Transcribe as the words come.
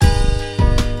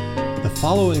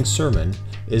following sermon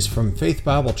is from Faith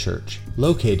Bible Church,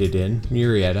 located in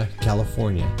Murrieta,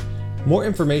 California. More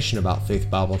information about Faith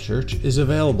Bible Church is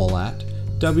available at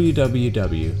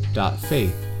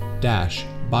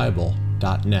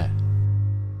www.faith-bible.net.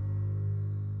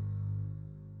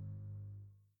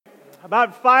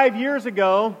 About 5 years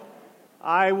ago,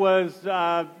 I was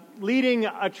leading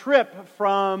a trip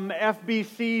from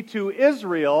FBC to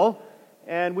Israel,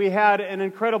 and we had an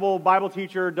incredible Bible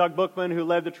teacher, Doug Bookman, who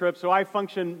led the trip, so I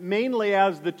functioned mainly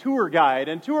as the tour guide.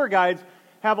 And tour guides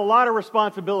have a lot of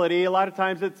responsibility. A lot of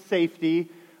times it's safety,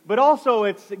 but also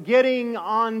it's getting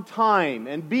on time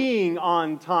and being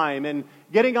on time and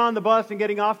getting on the bus and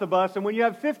getting off the bus. And when you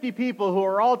have 50 people who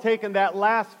are all taking that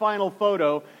last final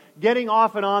photo, getting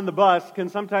off and on the bus can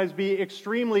sometimes be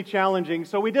extremely challenging.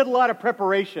 So we did a lot of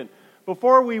preparation.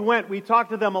 Before we went, we talked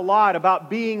to them a lot about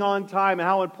being on time and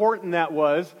how important that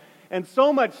was. And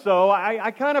so much so,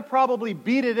 I kind of probably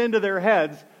beat it into their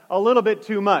heads a little bit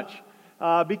too much.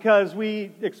 Because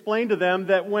we explained to them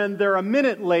that when they're a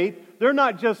minute late, they're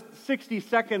not just 60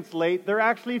 seconds late, they're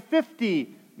actually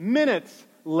 50 minutes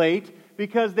late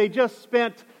because they just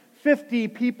spent 50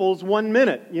 people's 1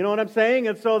 minute. You know what I'm saying?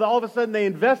 And so all of a sudden they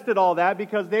invested all that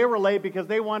because they were late, because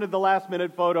they wanted the last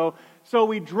minute photo. So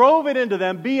we drove it into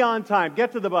them, be on time,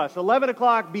 get to the bus. 11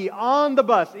 o'clock, be on the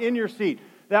bus, in your seat.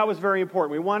 That was very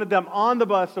important. We wanted them on the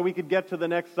bus so we could get to the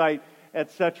next site,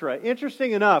 etc.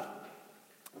 Interesting enough,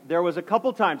 there was a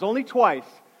couple times, only twice,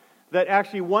 that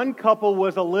actually one couple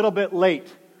was a little bit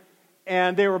late.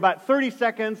 And they were about 30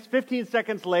 seconds, 15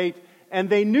 seconds late, and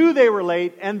they knew they were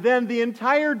late, and then the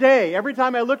entire day, every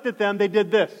time I looked at them, they did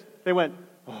this. They went,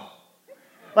 oh.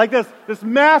 Like this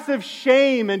massive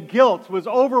shame and guilt was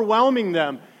overwhelming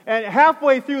them. And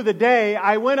halfway through the day,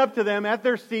 I went up to them at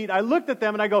their seat, I looked at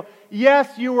them and I go,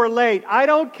 yes, you were late. I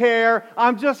don't care.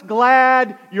 I'm just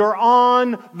glad you're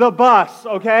on the bus,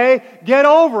 okay? Get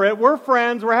over it. We're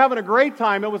friends. We're having a great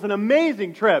time. It was an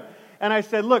amazing trip. And I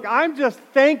said, look, I'm just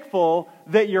thankful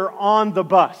that you're on the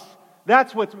bus.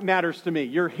 That's what matters to me.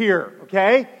 You're here,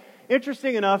 okay?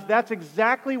 Interesting enough, that's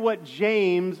exactly what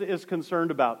James is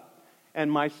concerned about,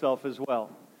 and myself as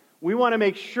well. We want to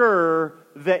make sure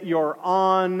that you're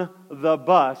on the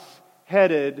bus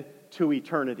headed to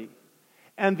eternity.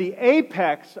 And the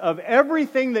apex of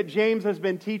everything that James has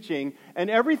been teaching and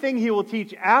everything he will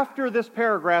teach after this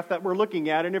paragraph that we're looking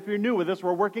at, and if you're new with us,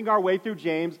 we're working our way through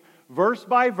James verse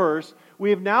by verse.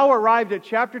 We have now arrived at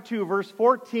chapter 2, verse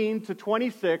 14 to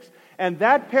 26, and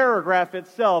that paragraph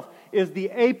itself is the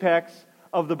apex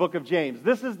of the book of James.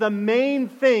 This is the main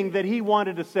thing that he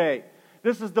wanted to say.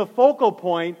 This is the focal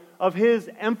point of his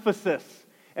emphasis.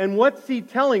 And what's he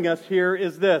telling us here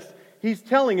is this. He's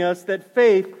telling us that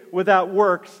faith without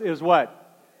works is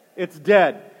what? It's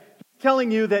dead. He's telling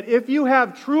you that if you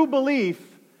have true belief,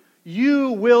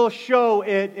 you will show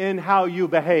it in how you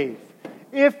behave.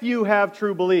 If you have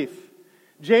true belief.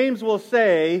 James will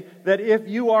say that if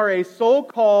you are a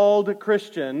so-called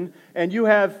Christian and you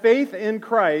have faith in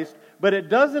Christ, but it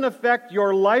doesn't affect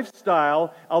your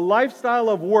lifestyle, a lifestyle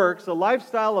of works, a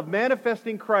lifestyle of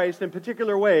manifesting Christ in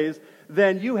particular ways,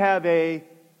 then you have a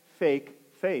fake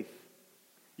faith.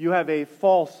 You have a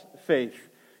false faith.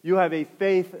 You have a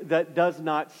faith that does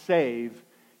not save.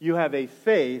 You have a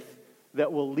faith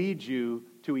that will lead you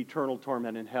to eternal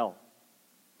torment in hell.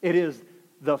 It is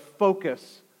the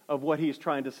focus of what he's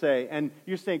trying to say. And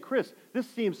you're saying, Chris, this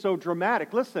seems so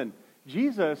dramatic. Listen,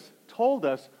 Jesus told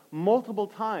us multiple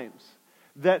times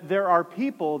that there are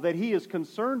people that he is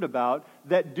concerned about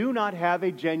that do not have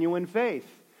a genuine faith.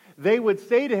 They would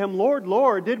say to him, Lord,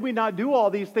 Lord, did we not do all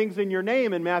these things in your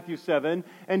name in Matthew 7?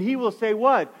 And he will say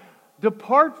what?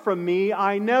 Depart from me,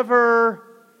 I never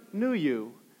knew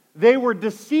you. They were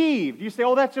deceived. You say,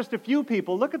 oh, that's just a few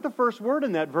people. Look at the first word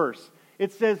in that verse.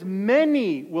 It says,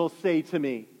 many will say to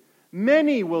me.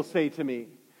 Many will say to me.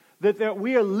 That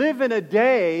we live in a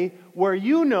day where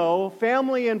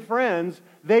family and friends,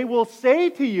 they will say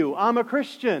to you, I'm a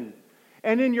Christian.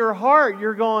 And in your heart,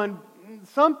 you're going,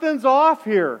 something's off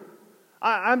here.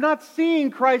 I'm not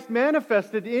seeing Christ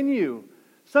manifested in you.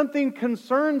 Something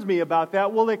concerns me about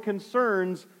that. Well, it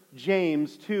concerns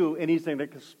James too, and he's going to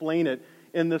explain it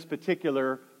in this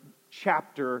particular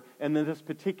chapter and in this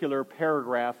particular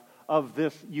paragraph of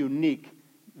this unique,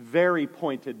 very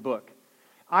pointed book.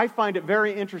 I find it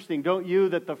very interesting, don't you,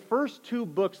 that the first two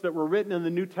books that were written in the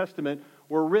New Testament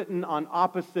were written on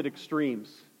opposite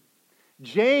extremes.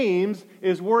 James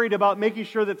is worried about making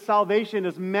sure that salvation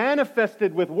is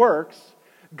manifested with works.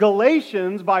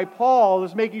 Galatians, by Paul,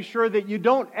 is making sure that you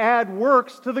don't add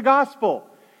works to the gospel.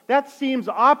 That seems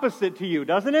opposite to you,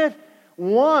 doesn't it?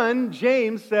 One,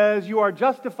 James says you are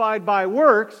justified by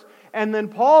works, And then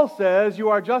Paul says you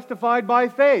are justified by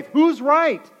faith. Who's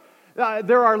right?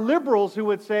 There are liberals who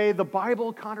would say the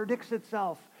Bible contradicts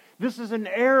itself. This is an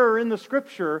error in the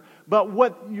Scripture. But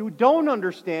what you don't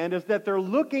understand is that they're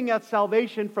looking at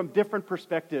salvation from different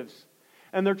perspectives.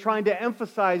 And they're trying to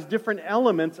emphasize different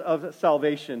elements of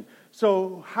salvation.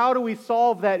 So how do we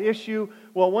solve that issue?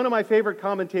 Well, one of my favorite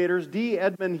commentators, D.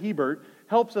 Edmund Hebert,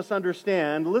 helps us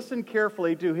understand. Listen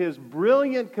carefully to his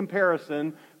brilliant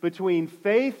comparison between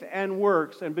faith and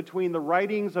works and between the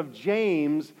writings of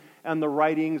James and the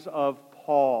writings of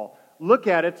Paul. Look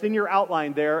at it. It's in your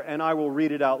outline there, and I will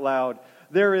read it out loud.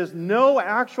 There is no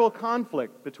actual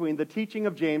conflict between the teaching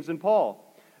of James and Paul.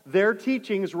 Their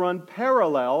teachings run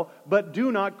parallel, but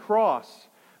do not cross.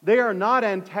 They are not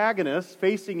antagonists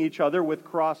facing each other with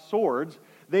crossed swords.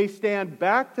 They stand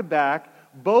back to back,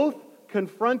 both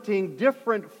confronting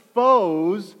different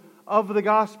foes of the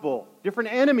gospel,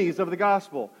 different enemies of the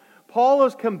gospel. Paul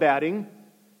is combating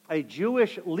a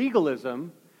Jewish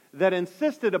legalism that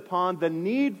insisted upon the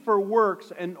need for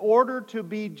works in order to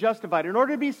be justified. In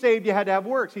order to be saved, you had to have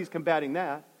works. He's combating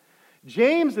that.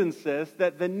 James insists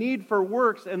that the need for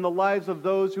works in the lives of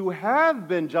those who have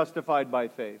been justified by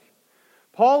faith.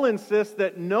 Paul insists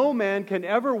that no man can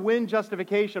ever win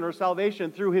justification or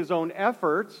salvation through his own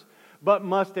efforts, but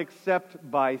must accept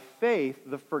by faith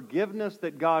the forgiveness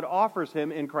that God offers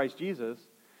him in Christ Jesus.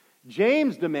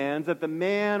 James demands that the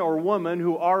man or woman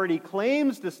who already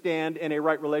claims to stand in a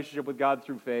right relationship with God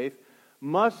through faith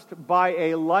must, by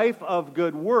a life of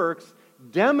good works,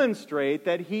 demonstrate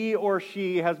that he or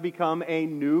she has become a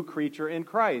new creature in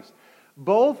Christ.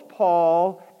 Both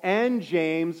Paul and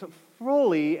James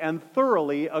fully and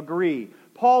thoroughly agree.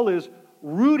 Paul is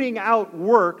rooting out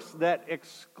works that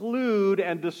exclude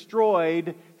and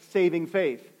destroyed saving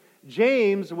faith.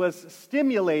 James was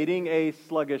stimulating a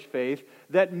sluggish faith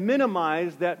that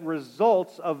minimized that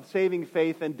results of saving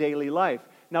faith in daily life.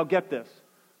 Now get this.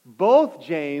 Both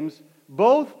James,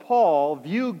 both Paul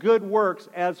view good works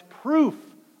as proof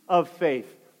of faith.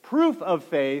 Proof of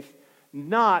faith,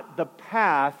 not the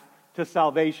path to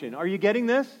salvation. Are you getting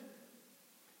this?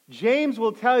 James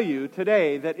will tell you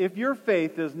today that if your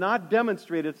faith does not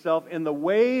demonstrate itself in the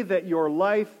way that your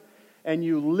life and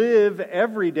you live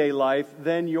everyday life,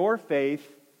 then your faith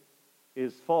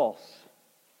is false.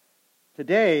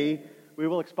 Today, we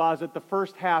will exposit the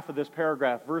first half of this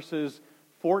paragraph, verses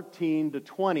 14 to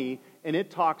 20, and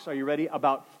it talks, are you ready,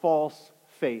 about false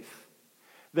faith.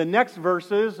 The next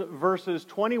verses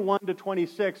 21 to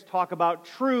 26, talk about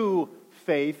true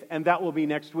faith, and that will be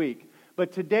next week.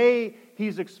 But today,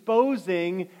 he's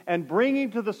exposing and bringing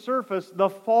to the surface the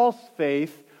false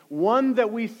faith, one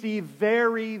that we see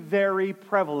very, very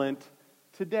prevalent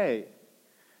today.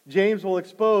 James will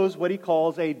expose what he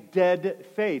calls a dead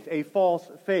faith, a false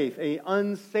faith, a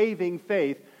unsaving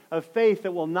faith, a faith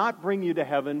that will not bring you to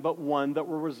heaven, but one that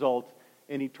will result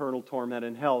in eternal torment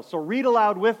in hell. So read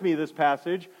aloud with me this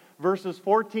passage, verses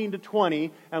 14 to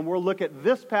 20, and we'll look at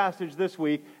this passage this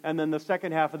week, and then the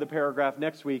second half of the paragraph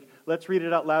next week. Let's read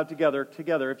it out loud together,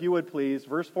 if you would please.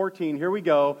 Verse 14, here we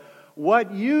go.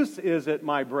 What use is it,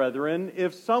 my brethren,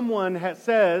 if someone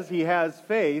says he has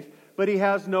faith, but he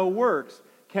has no works?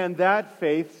 Can that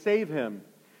faith save him?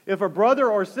 If a brother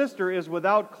or sister is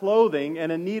without clothing and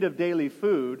in need of daily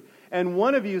food, and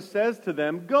one of you says to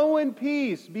them, go in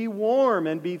peace, be warm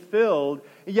and be filled,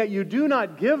 yet you do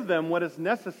not give them what is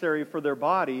necessary for their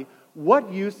body,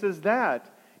 what use is that?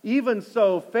 Even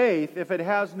so, faith, if it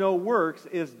has no works,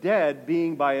 is dead,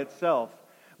 being by itself.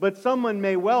 But someone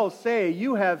may well say,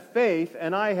 you have faith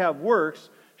and I have works.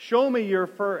 Show me your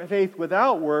faith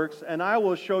without works, and I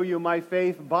will show you my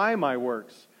faith by my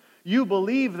works. You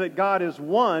believe that God is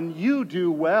one, you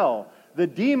do well. The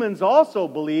demons also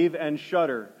believe and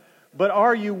shudder. But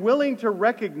are you willing to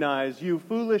recognize, you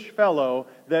foolish fellow,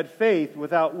 that faith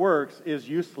without works is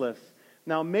useless?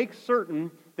 Now make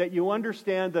certain that you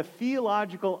understand the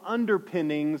theological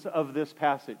underpinnings of this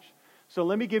passage. So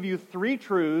let me give you three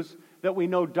truths that we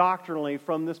know doctrinally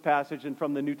from this passage and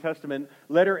from the New Testament.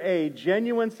 Letter A,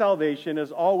 genuine salvation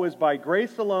is always by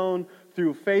grace alone,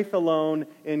 through faith alone,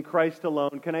 in Christ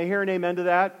alone. Can I hear an amen to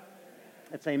that?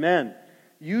 It's amen.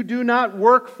 You do not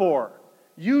work for.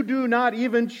 You do not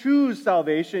even choose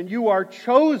salvation. You are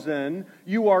chosen,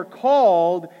 you are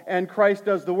called, and Christ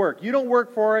does the work. You don't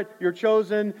work for it, you're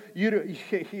chosen,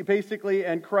 basically,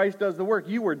 and Christ does the work.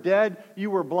 You were dead,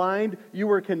 you were blind, you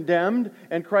were condemned,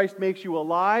 and Christ makes you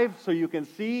alive so you can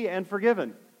see and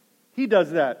forgiven. He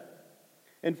does that.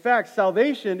 In fact,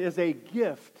 salvation is a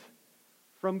gift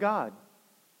from God,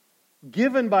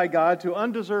 given by God to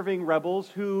undeserving rebels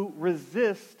who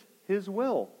resist His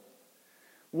will.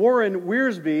 Warren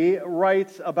Wiersbe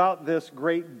writes about this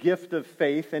great gift of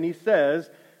faith, and he says,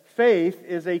 faith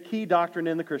is a key doctrine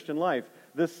in the Christian life.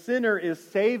 The sinner is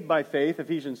saved by faith,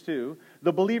 Ephesians 2.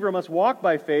 The believer must walk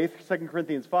by faith, 2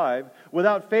 Corinthians 5.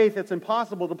 Without faith, it's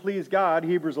impossible to please God,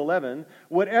 Hebrews 11.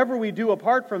 Whatever we do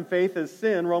apart from faith is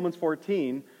sin, Romans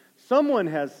 14. Someone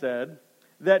has said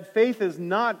that faith is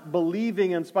not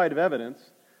believing in spite of evidence,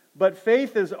 but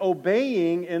faith is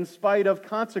obeying in spite of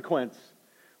consequence.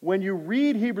 When you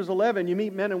read Hebrews 11, you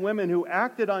meet men and women who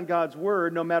acted on God's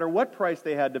word no matter what price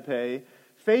they had to pay.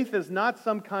 Faith is not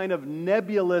some kind of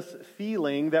nebulous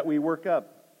feeling that we work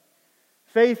up.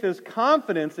 Faith is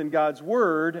confidence in God's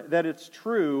word that it's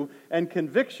true and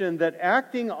conviction that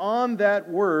acting on that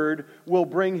word will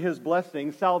bring His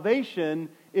blessing. Salvation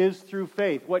is through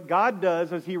faith. What God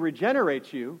does is He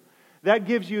regenerates you. That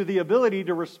gives you the ability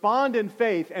to respond in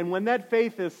faith. And when that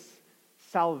faith is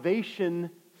salvation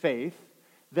faith,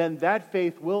 then that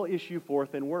faith will issue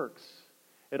forth in works.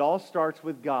 It all starts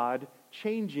with God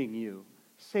changing you,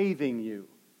 saving you.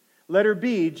 Letter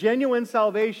B, genuine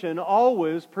salvation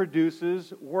always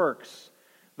produces works,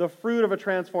 the fruit of a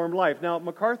transformed life. Now,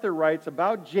 MacArthur writes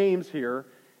about James here,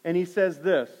 and he says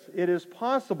this: it is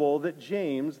possible that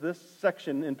James, this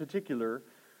section in particular,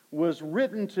 was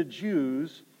written to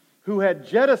Jews who had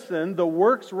jettisoned the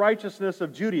works righteousness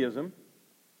of Judaism,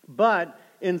 but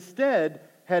instead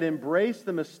had embraced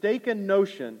the mistaken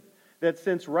notion that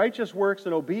since righteous works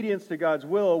and obedience to God's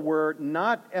will were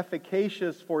not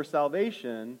efficacious for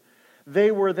salvation,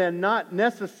 they were then not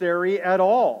necessary at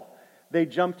all. They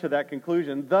jumped to that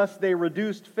conclusion. Thus, they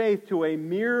reduced faith to a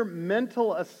mere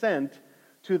mental assent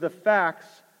to the facts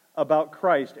about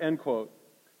Christ, end quote.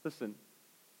 Listen,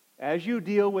 as you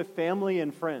deal with family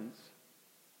and friends,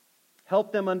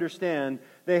 help them understand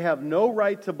they have no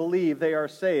right to believe they are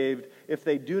saved if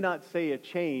they do not see a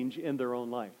change in their own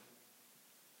life.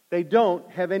 They don't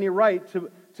have any right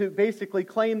to basically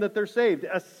claim that they're saved.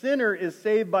 A sinner is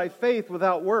saved by faith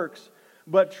without works,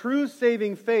 but true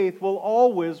saving faith will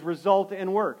always result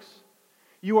in works.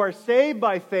 You are saved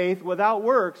by faith without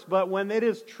works, but when it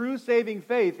is true saving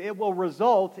faith, it will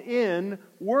result in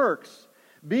works.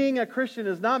 Being a Christian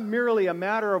is not merely a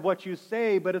matter of what you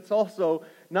say, but it's also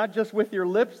not just with your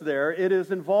lips there. It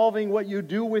is involving what you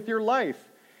do with your life.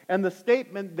 And the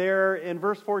statement there in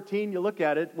verse 14, you look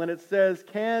at it, when it says,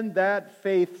 can that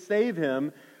faith save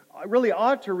him? I really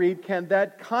ought to read, can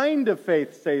that kind of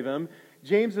faith save him?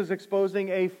 James is exposing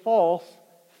a false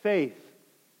faith.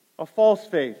 A false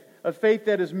faith. A faith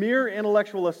that is mere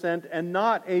intellectual assent and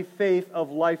not a faith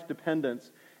of life dependence.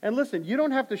 And listen, you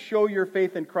don't have to show your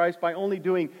faith in Christ by only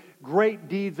doing great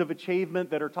deeds of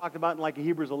achievement that are talked about in like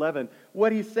Hebrews 11.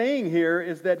 What he's saying here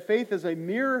is that faith is a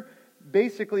mere,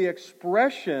 basically,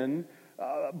 expression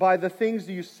by the things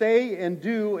you say and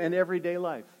do in everyday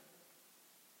life.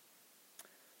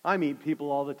 I meet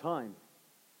people all the time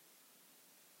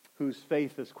whose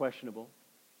faith is questionable.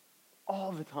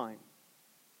 All the time.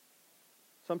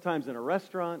 Sometimes in a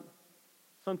restaurant,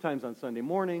 sometimes on Sunday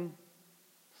morning,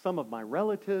 some of my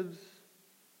relatives,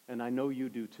 and I know you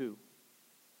do too.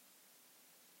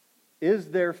 Is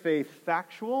their faith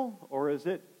factual or is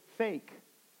it fake,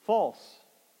 false?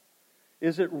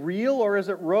 Is it real or is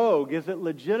it rogue? Is it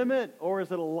legitimate or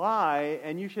is it a lie?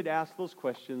 And you should ask those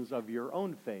questions of your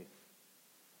own faith.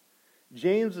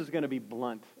 James is going to be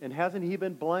blunt. And hasn't he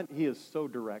been blunt? He is so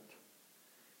direct.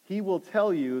 He will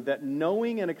tell you that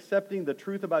knowing and accepting the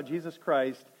truth about Jesus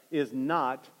Christ is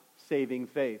not saving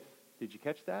faith. Did you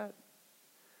catch that?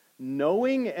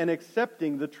 Knowing and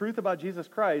accepting the truth about Jesus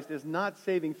Christ is not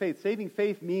saving faith. Saving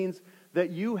faith means that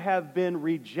you have been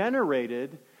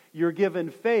regenerated. You're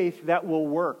given faith that will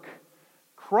work.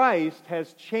 Christ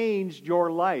has changed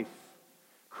your life.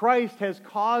 Christ has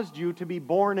caused you to be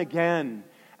born again.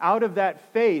 Out of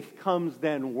that faith comes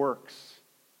then works.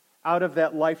 Out of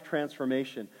that life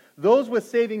transformation. Those with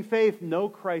saving faith know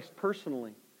Christ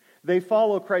personally. They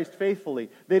follow Christ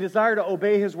faithfully. They desire to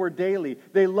obey His word daily.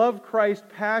 They love Christ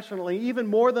passionately, even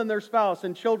more than their spouse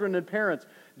and children and parents.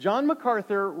 John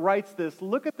MacArthur writes this.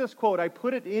 Look at this quote. I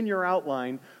put it in your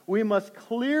outline. We must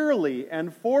clearly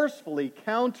and forcefully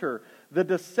counter the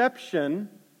deception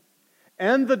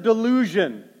and the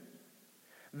delusion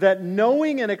that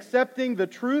knowing and accepting the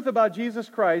truth about Jesus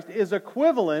Christ is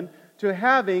equivalent to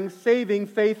having saving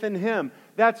faith in Him.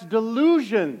 That's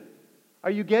delusion.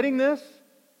 Are you getting this?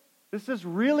 This is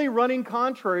really running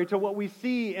contrary to what we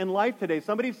see in life today.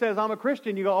 Somebody says, I'm a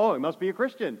Christian. You go, oh, he must be a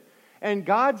Christian. And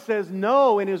God says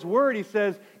no in His Word. He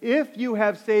says, if you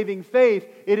have saving faith,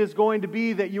 it is going to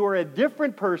be that you are a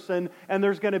different person and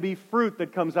there's going to be fruit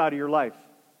that comes out of your life.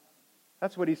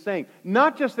 That's what He's saying.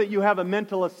 Not just that you have a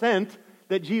mental assent.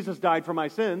 that Jesus died for my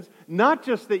sins. Not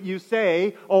just that you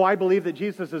say, oh, I believe that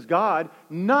Jesus is God.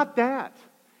 Not that.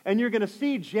 And you're going to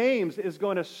see James is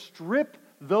going to strip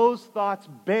those thoughts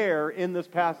bare in this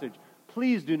passage.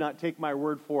 Please do not take my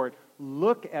word for it.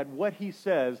 Look at what he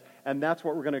says, and that's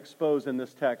what we're going to expose in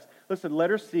this text. Listen,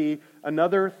 letter C,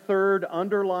 another third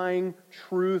underlying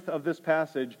truth of this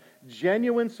passage.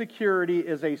 Genuine security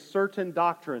is a certain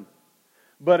doctrine,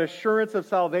 but assurance of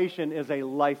salvation is a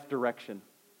life direction.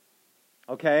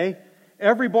 Okay?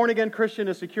 Every born-again Christian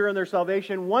is secure in their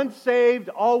salvation. Once saved,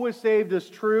 always saved is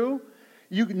true.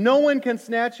 No one can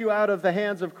snatch you out of the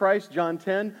hands of Christ, John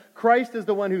 10. Christ is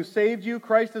the one who saved you.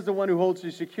 Christ is the one who holds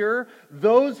you secure.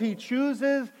 Those He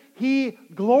chooses, He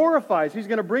glorifies. He's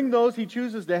going to bring those He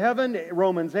chooses to heaven,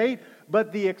 Romans 8.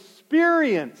 But the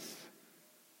experience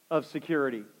of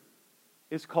security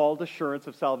is called assurance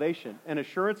of salvation. And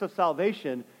assurance of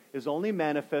salvation is only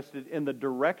manifested in the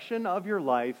direction of your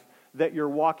life that you're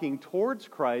walking towards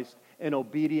Christ in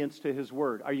obedience to His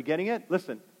Word. Are you getting it?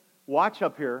 Listen, watch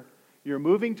up here. You're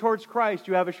moving towards Christ,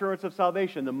 you have assurance of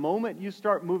salvation. The moment you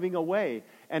start moving away,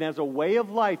 and as a way of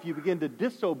life, you begin to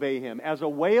disobey Him. As a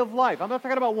way of life, I'm not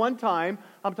talking about one time,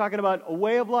 I'm talking about a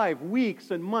way of life, weeks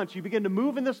and months. You begin to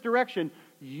move in this direction,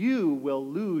 you will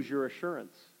lose your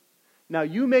assurance. Now,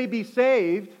 you may be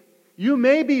saved, you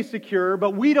may be secure,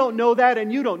 but we don't know that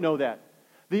and you don't know that.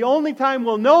 The only time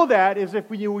we'll know that is if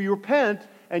you repent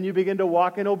and you begin to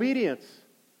walk in obedience.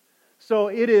 So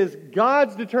it is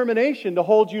God's determination to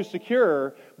hold you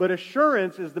secure, but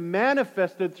assurance is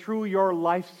manifested through your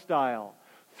lifestyle,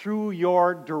 through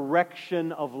your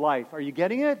direction of life. Are you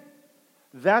getting it?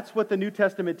 That's what the New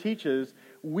Testament teaches.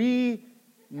 We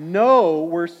know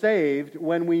we're saved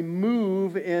when we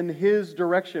move in His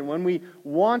direction, when we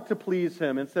want to please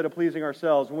Him instead of pleasing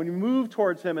ourselves, when we move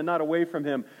towards Him and not away from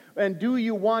Him. And do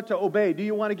you want to obey? Do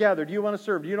you want to gather? Do you want to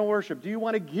serve? Do you want to worship? Do you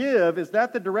want to give? Is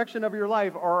that the direction of your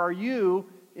life, or are you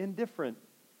indifferent?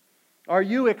 Are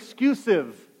you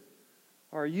excusive?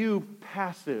 Are you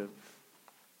passive?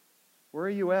 Where are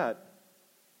you at?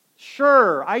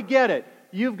 Sure, I get it.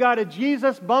 You've got a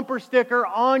Jesus bumper sticker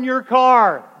on your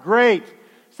car. Great.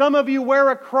 Some of you wear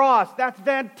a cross. That's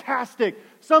fantastic.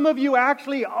 Some of you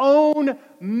actually own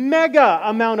mega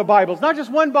amount of Bibles. Not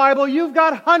just one Bible. You've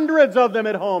got hundreds of them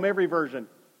at home, every version.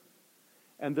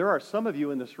 And there are some of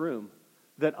you in this room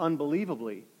that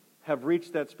unbelievably have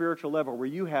reached that spiritual level where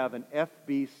you have an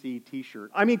FBC t-shirt.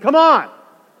 I mean, come on!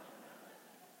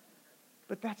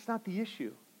 But that's not the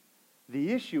issue.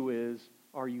 The issue is,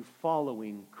 are you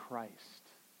following Christ?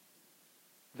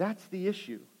 That's the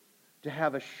issue. To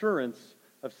have assurance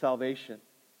of salvation.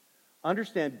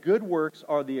 Understand, good works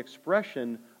are the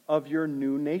expression of your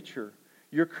new nature.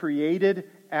 You're created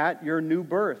at your new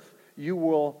birth. You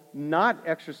will not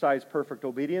exercise perfect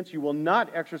obedience. You will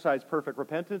not exercise perfect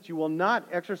repentance. You will not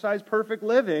exercise perfect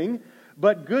living.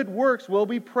 But good works will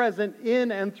be present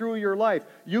in and through your life.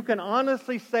 You can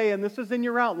honestly say, and this is in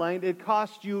your outline, it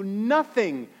costs you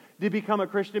nothing to become a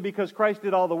Christian because Christ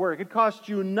did all the work. It costs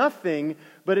you nothing,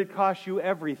 but it costs you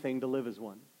everything to live as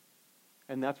one.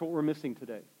 And that's what we're missing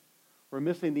today. We're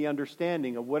missing the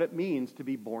understanding of what it means to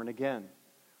be born again,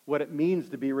 what it means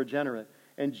to be regenerate.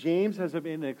 And James has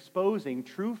been exposing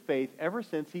true faith ever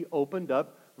since he opened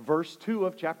up verse 2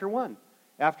 of chapter 1.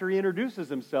 After he introduces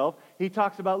himself, he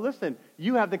talks about, listen,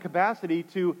 you have the capacity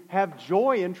to have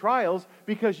joy in trials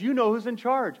because you know who's in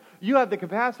charge. You have the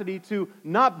capacity to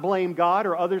not blame God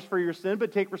or others for your sin,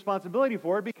 but take responsibility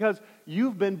for it because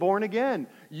you've been born again.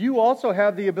 You also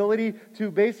have the ability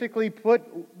to basically put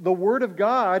the Word of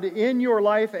God in your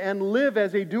life and live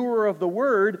as a doer of the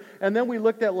Word. And then we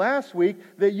looked at last week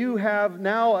that you have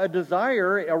now a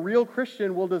desire, a real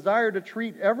Christian will desire to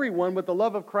treat everyone with the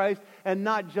love of Christ and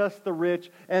not just the rich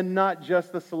and not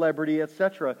just the celebrity,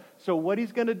 etc. So what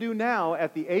he's going to do now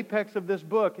at the apex of this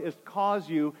book is cause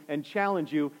you and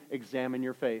challenge you, examine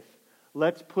your faith.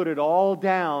 Let's put it all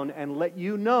down and let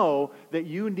you know that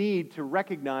you need to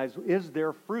recognize, is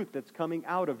there fruit that's coming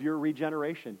out of your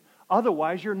regeneration?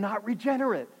 Otherwise, you're not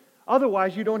regenerate.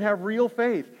 Otherwise, you don't have real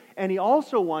faith. And he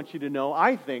also wants you to know,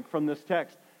 I think, from this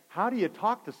text, how do you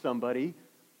talk to somebody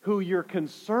who you're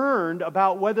concerned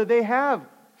about whether they have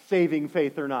saving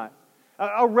faith or not?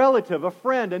 A relative, a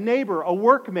friend, a neighbor, a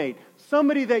workmate,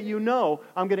 somebody that you know.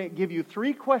 I'm going to give you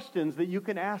 3 questions that you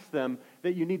can ask them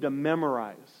that you need to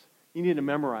memorize. You need to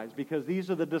memorize because these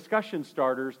are the discussion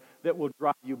starters that will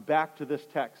drive you back to this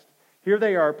text. Here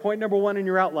they are. Point number 1 in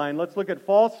your outline. Let's look at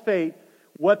false faith,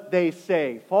 what they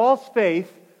say. False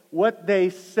faith, what they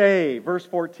say. Verse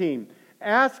 14.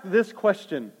 Ask this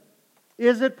question.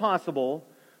 Is it possible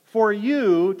for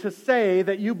you to say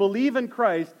that you believe in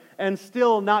Christ and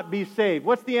still not be saved?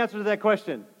 What's the answer to that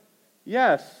question?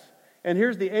 Yes. And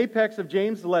here's the apex of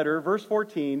James' letter, verse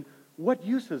 14. What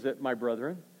use is it, my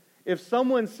brethren, if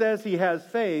someone says he has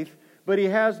faith, but he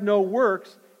has no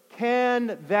works,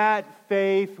 can that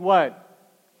faith what?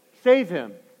 Save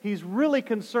him. He's really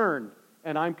concerned,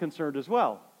 and I'm concerned as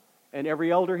well. And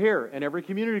every elder here, and every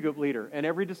community group leader, and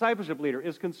every discipleship leader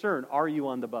is concerned. Are you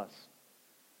on the bus?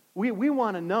 We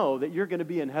want to know that you're going to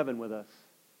be in heaven with us.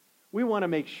 We want to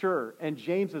make sure. And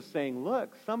James is saying,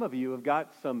 look, some of you have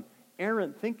got some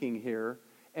errant thinking here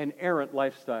and errant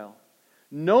lifestyle.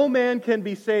 No man can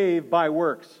be saved by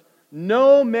works.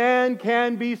 No man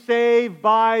can be saved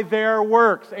by their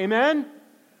works. Amen?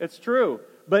 It's true.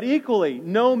 But equally,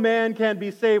 no man can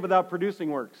be saved without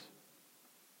producing works.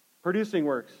 Producing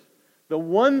works. The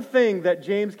one thing that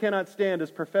James cannot stand is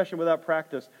profession without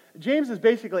practice. James is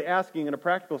basically asking in a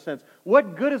practical sense,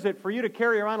 what good is it for you to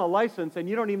carry around a license and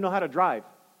you don't even know how to drive?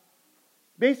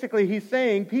 Basically, he's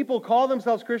saying people call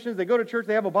themselves Christians, they go to church,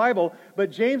 they have a Bible,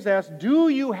 but James asks, do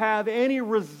you have any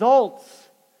results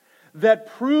that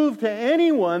prove to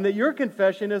anyone that your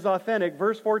confession is authentic?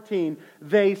 Verse 14,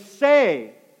 they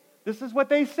say, this is what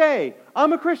they say,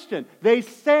 I'm a Christian. They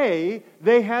say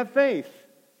they have faith.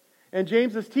 And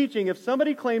James is teaching, if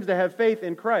somebody claims to have faith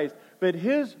in Christ, but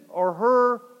his or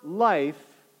her life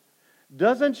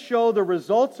doesn't show the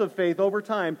results of faith over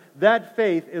time, that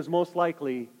faith is most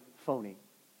likely phony.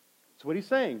 That's what he's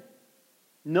saying.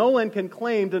 No one can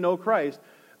claim to know Christ,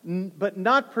 but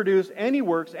not produce any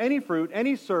works, any fruit,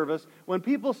 any service. When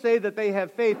people say that they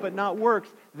have faith but not works,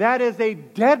 that is a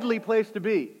deadly place to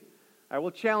be. I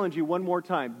will challenge you one more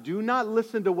time. Do not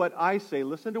listen to what I say.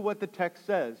 Listen to what the text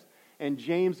says. And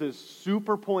James is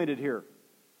super pointed here.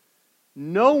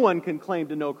 No one can claim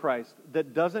to know Christ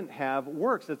that doesn't have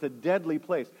works. It's a deadly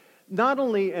place. Not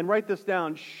only, and write this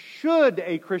down, should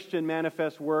a Christian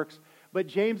manifest works, but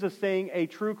James is saying a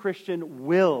true Christian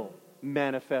will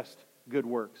manifest good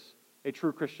works. A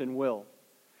true Christian will.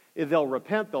 If they'll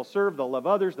repent, they'll serve, they'll love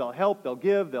others, they'll help, they'll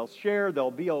give, they'll share,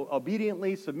 they'll be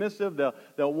obediently submissive,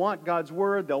 they'll want God's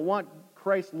word, they'll want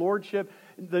Christ's lordship.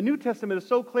 The New Testament is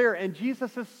so clear, and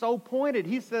Jesus is so pointed.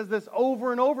 He says this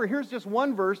over and over. Here's just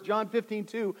one verse, John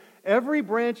 15:2. Every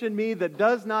branch in me that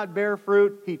does not bear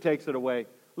fruit, he takes it away.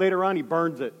 Later on, he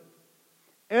burns it.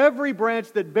 Every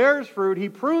branch that bears fruit, he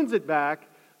prunes it back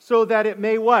so that it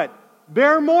may what?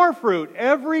 Bear more fruit.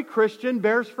 Every Christian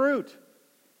bears fruit.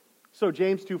 So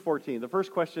James 2:14. The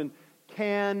first question,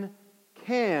 can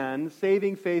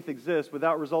saving faith exist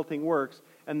without resulting works?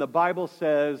 And the Bible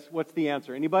says, what's the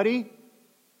answer? Anybody?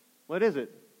 What is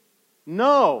it?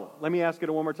 No. Let me ask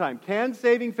it one more time. Can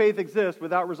saving faith exist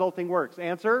without resulting works?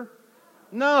 Answer?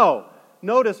 No.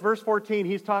 Notice verse 14,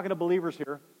 he's talking to believers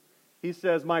here. He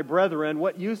says, my brethren,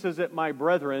 what use is it, my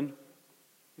brethren?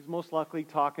 He's most likely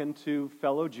talking to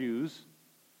fellow Jews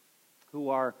who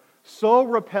are so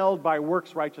repelled by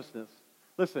works righteousness.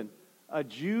 Listen, a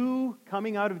Jew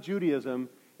coming out of Judaism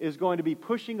is going to be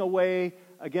pushing away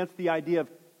against the idea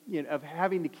of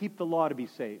having to keep the law to be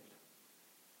saved.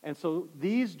 And so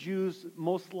these Jews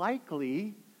most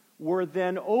likely were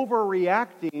then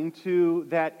overreacting to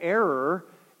that error,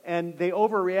 and they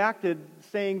overreacted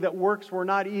saying that works were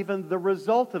not even the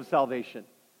result of salvation.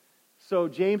 So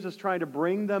James is trying to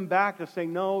bring them back to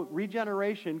saying, no,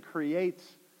 regeneration creates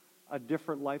a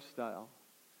different lifestyle.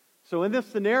 So in this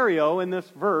scenario, in this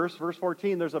verse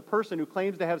 14, there's a person who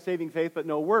claims to have saving faith but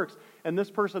no works. And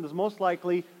this person is most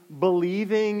likely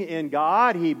believing in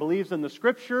God. He believes in the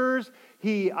Scriptures.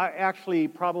 He actually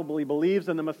probably believes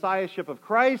in the Messiahship of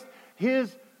Christ.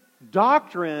 His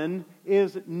doctrine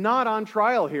is not on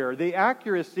trial here. The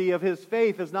accuracy of his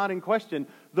faith is not in question.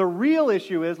 The real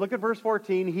issue is, look at verse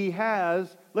 14, he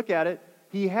has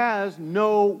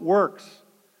no works.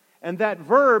 And that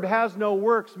verb, has no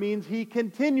works, means he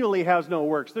continually has no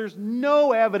works. There's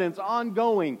no evidence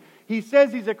ongoing. He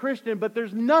says he's a Christian, but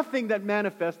there's nothing that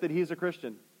manifests that he's a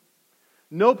Christian.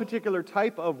 No particular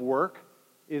type of work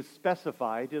is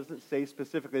specified. It doesn't say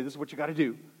specifically, this is what you got to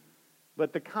do.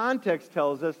 But the context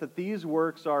tells us that these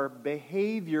works are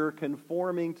behavior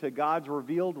conforming to God's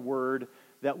revealed word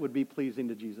that would be pleasing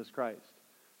to Jesus Christ.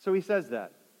 So he says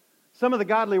that. Some of the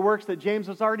godly works that James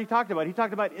has already talked about. He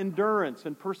talked about endurance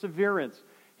and perseverance.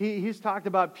 He's talked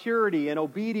about purity and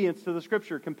obedience to the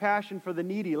Scripture, compassion for the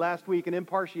needy last week, and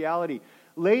impartiality.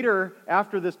 Later,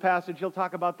 after this passage, he'll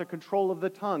talk about the control of the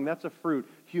tongue. That's a fruit.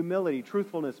 Humility,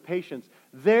 truthfulness, patience.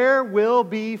 There will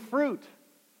be fruit.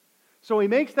 So he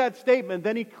makes that statement,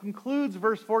 then he concludes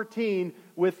verse 14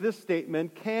 with this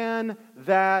statement, can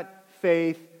that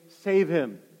faith save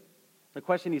him? The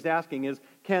question he's asking is,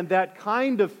 can that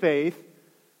kind of faith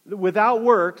without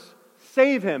works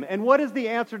save him? And what is the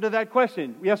answer to that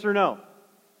question? Yes or no?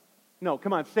 No,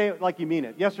 come on, say it like you mean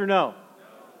it. Yes or no?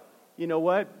 You know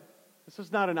what? This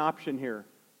is not an option here.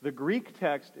 The Greek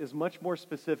text is much more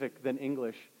specific than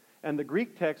English. And the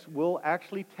Greek text will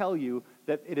actually tell you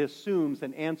that it assumes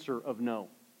an answer of no.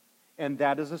 And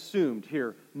that is assumed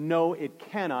here. No, it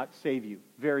cannot save you,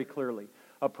 very clearly.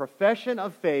 A profession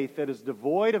of faith that is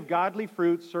devoid of godly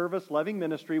fruit, service, loving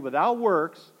ministry, without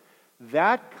works,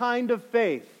 that kind of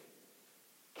faith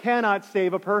cannot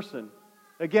save a person.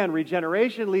 Again,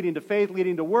 regeneration leading to faith,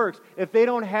 leading to works. If they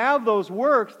don't have those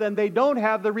works, then they don't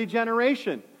have the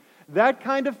regeneration. That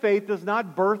kind of faith does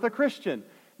not birth a Christian.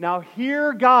 Now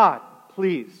hear God,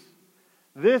 please.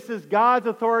 This is God's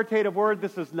authoritative word.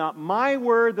 This is not my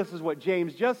word. This is what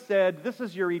James just said. This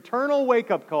is your eternal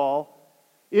wake-up call.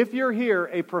 If you're here,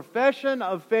 a profession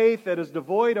of faith that is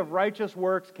devoid of righteous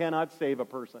works cannot save a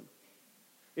person.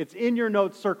 It's in your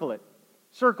notes. Circle it.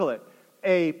 Circle it.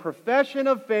 A profession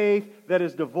of faith that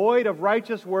is devoid of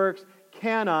righteous works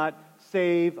cannot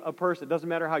save a person. It doesn't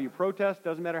matter how you protest.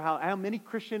 Doesn't matter how many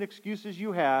Christian excuses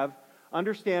you have.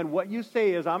 Understand what you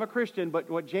say is, I'm a Christian, but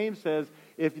what James says,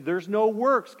 if there's no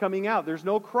works coming out, there's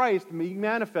no Christ being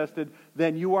manifested,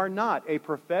 then you are not. A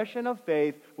profession of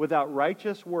faith without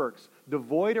righteous works,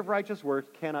 devoid of righteous works,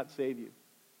 cannot save you.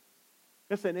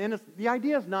 Listen, and the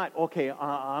idea is not, okay,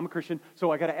 I'm a Christian,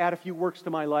 so I got to add a few works to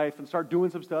my life and start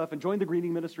doing some stuff and join the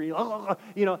greeting ministry.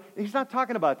 You know, he's not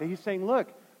talking about that. He's saying,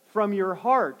 look, from your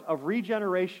heart of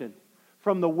regeneration,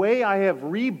 from the way I have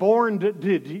reborn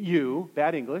you,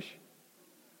 bad English,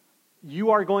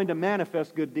 you are going to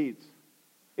manifest good deeds.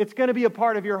 It's going to be a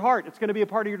part of your heart. It's going to be a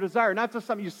part of your desire. Not just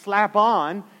something you slap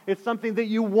on. It's something that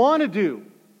you want to do.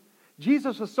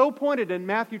 Jesus was so pointed in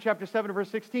Matthew chapter 7, verse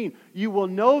 16. You will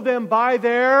know them by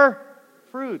their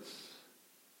fruits.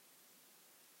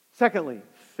 Secondly,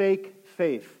 fake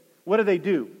faith. What do they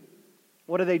do?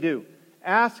 What do they do?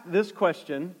 Ask this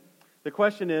question. The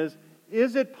question is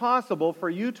it possible for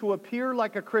you to appear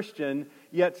like a Christian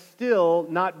yet still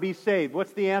not be saved?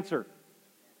 What's the answer?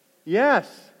 Yes.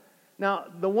 Now,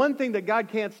 the one thing that God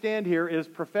can't stand here is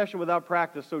profession without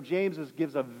practice. So James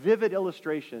gives a vivid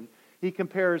illustration. He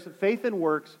compares faith and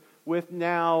works with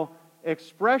now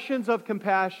expressions of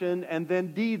compassion and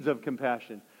then deeds of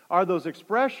compassion. Are those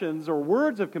expressions or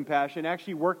words of compassion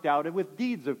actually worked out with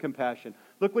deeds of compassion?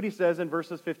 Look what he says in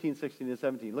verses 15, 16, and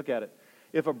 17. Look at it.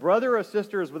 If a brother or a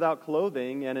sister is without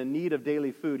clothing and in need of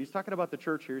daily food, he's talking about the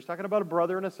church here. He's talking about a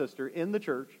brother and a sister in the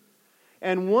church.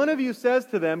 And one of you says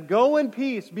to them, go in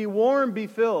peace, be warm, be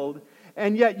filled,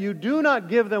 and yet you do not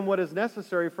give them what is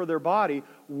necessary for their body.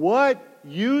 What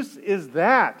use is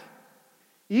that?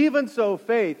 Even so,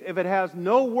 faith, if it has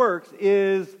no works,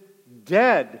 is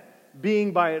dead,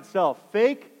 being by itself.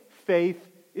 Fake faith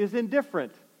is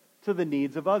indifferent to the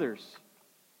needs of others.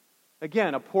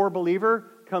 Again, a poor believer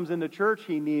comes into church,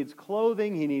 he needs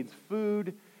clothing, he needs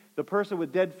food. The person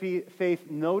with dead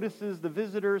faith notices the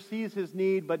visitor, sees his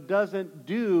need, but doesn't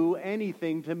do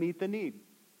anything to meet the need.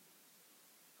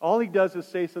 All he does is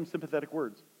say some sympathetic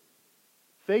words.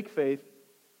 Fake faith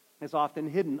is often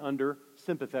hidden under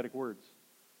sympathetic words,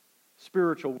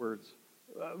 spiritual words,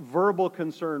 verbal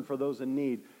concern for those in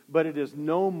need, but it is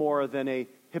no more than a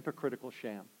hypocritical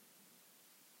sham.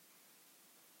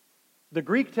 The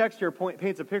Greek text here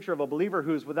paints a picture of a believer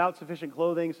who's without sufficient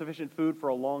clothing, sufficient food for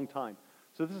a long time.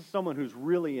 So this is someone who's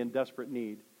really in desperate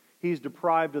need. He's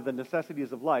deprived of the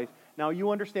necessities of life. Now you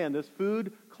understand this.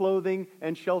 Food, clothing,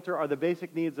 and shelter are the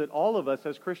basic needs that all of us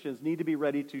as Christians need to be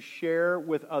ready to share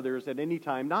with others at any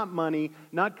time. Not money,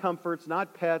 not comforts,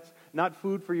 not pets, not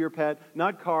food for your pet,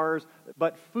 not cars,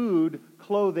 but food,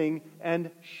 clothing, and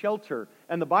shelter.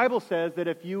 And the Bible says that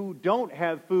if you don't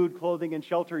have food, clothing, and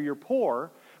shelter, you're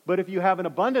poor. But if you have an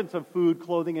abundance of food,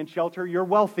 clothing, and shelter, you're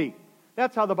wealthy.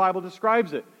 That's how the Bible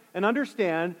describes it. And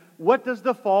understand, what does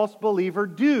the false believer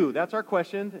do? That's our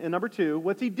question. And number 2,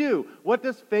 what's he do? What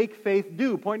does fake faith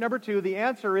do? Point number 2, the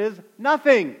answer is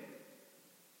nothing.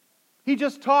 He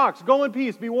just talks. Go in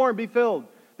peace, be warm, be filled.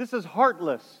 This is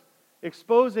heartless,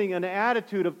 exposing an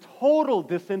attitude of total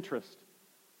disinterest.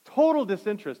 Total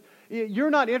disinterest.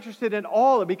 You're not interested at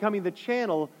all in becoming the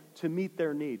channel to meet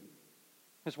their need.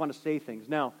 I just want to say things.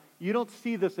 Now, you don't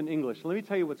see this in English. Let me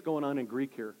tell you what's going on in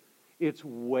Greek here. It's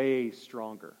way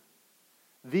stronger.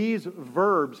 These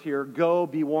verbs here, go,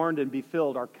 be warned, and be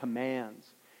filled, are commands.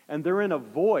 And they're in a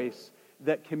voice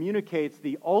that communicates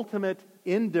the ultimate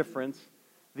indifference,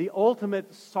 the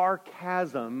ultimate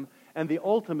sarcasm, and the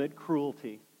ultimate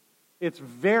cruelty. It's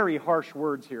very harsh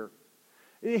words here.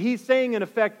 He's saying, in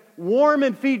effect, warm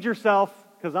and feed yourself,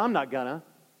 because I'm not gonna.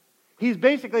 He's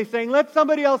basically saying, let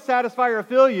somebody else satisfy or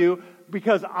fill you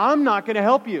because I'm not going to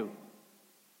help you.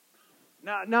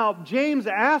 Now, James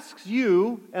asks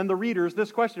you and the readers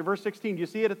this question, verse 16. Do you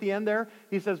see it at the end there?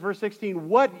 He says, verse 16,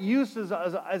 what use is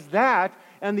that?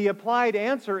 And the applied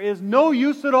answer is no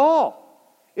use at all.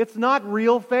 It's not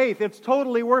real faith. It's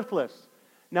totally worthless.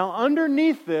 Now,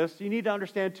 underneath this, you need to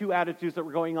understand two attitudes that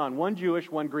were going on. One Jewish,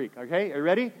 one Greek. Okay, are you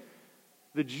ready?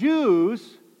 The Jews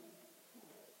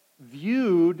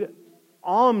viewed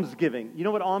almsgiving. You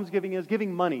know what almsgiving is?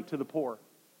 Giving money to the poor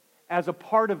as a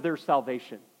part of their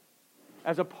salvation.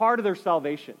 As a part of their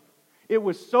salvation. It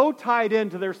was so tied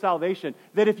into their salvation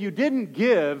that if you didn't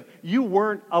give, you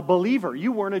weren't a believer.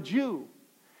 You weren't a Jew.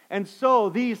 And so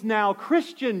these now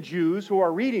Christian Jews who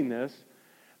are reading this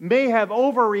may have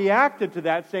overreacted to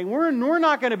that, saying, we're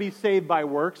not going to be saved by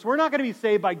works. We're not going to be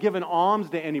saved by giving alms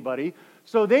to anybody.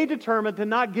 So they determined to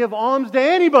not give alms to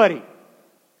anybody.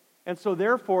 And so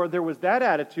therefore, there was that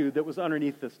attitude that was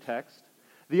underneath this text.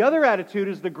 The other attitude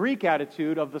is the Greek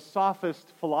attitude of the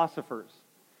sophist philosophers.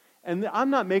 And I'm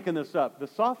not making this up. The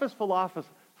sophist philosophers,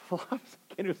 I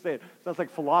can't even say it. Sounds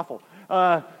like falafel.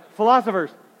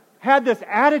 Philosophers had this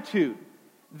attitude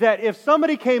that if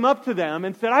somebody came up to them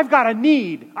and said, I've got a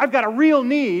need, I've got a real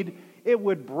need, it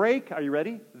would break, are you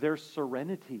ready? Their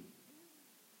serenity.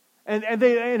 And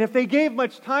if they gave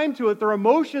much time to it, their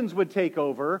emotions would take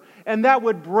over, and that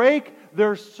would break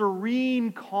their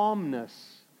serene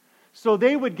calmness. So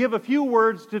they would give a few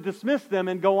words to dismiss them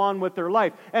and go on with their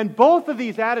life. And both of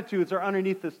these attitudes are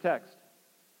underneath this text.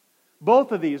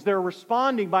 Both of these, they're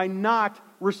responding by not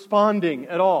responding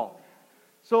at all.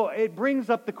 So it brings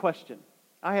up the question.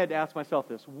 I had to ask myself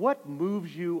this. What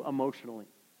moves you emotionally?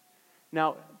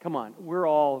 Now, come on, we're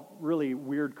all really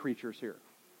weird creatures here.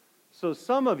 So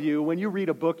some of you, when you read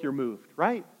a book, you're moved,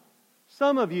 right?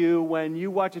 Some of you, when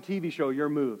you watch a TV show, you're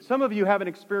moved. Some of you have an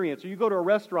experience, or you go to a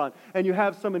restaurant and you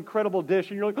have some incredible dish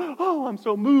and you're like, oh, I'm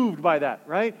so moved by that,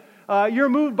 right? You're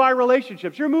moved by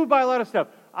relationships. You're moved by a lot of stuff.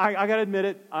 I got to admit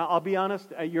it. I'll be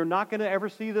honest. You're not going to ever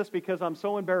see this because I'm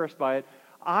so embarrassed by it.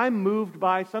 I'm moved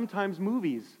by sometimes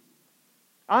movies.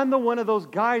 I'm the one of those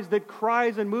guys that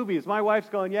cries in movies. My wife's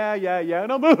going, yeah.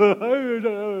 And I'm,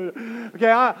 okay,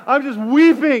 I'm just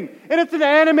weeping. And it's an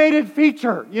animated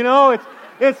feature, you know.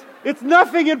 It's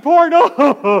nothing important.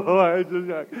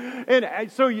 And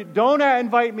so you don't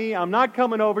invite me. I'm not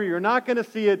coming over. You're not going to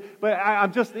see it. But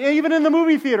I'm just, even in the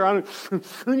movie theater, I'm,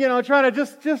 trying to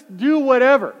just do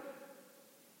whatever.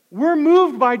 We're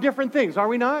moved by different things, are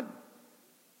we not?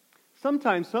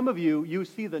 Sometimes some of you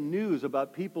see the news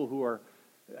about people who are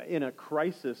in a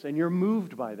crisis, and you're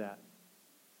moved by that.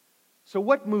 So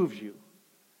what moves you?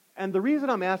 And the reason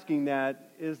I'm asking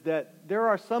that is that there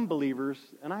are some believers,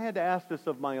 and I had to ask this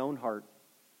of my own heart,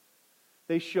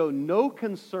 they show no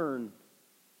concern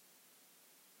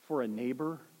for a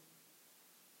neighbor,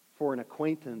 for an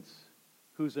acquaintance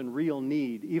who's in real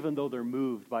need, even though they're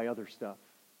moved by other stuff.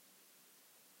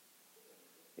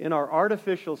 In our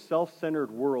artificial, self-centered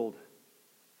world,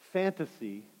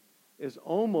 fantasy is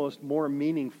almost more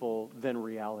meaningful than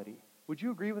reality. Would you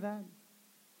agree with that?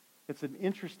 It's an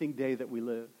interesting day that we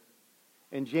live.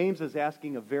 And James is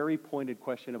asking a very pointed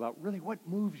question about really what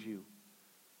moves you?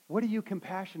 What are you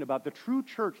compassionate about? The true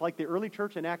church, like the early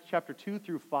church in Acts chapter 2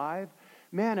 through 5,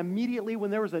 man, immediately when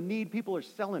there was a need, people are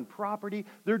selling property.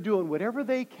 They're doing whatever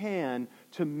they can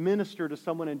to minister to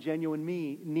someone in genuine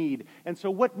need. And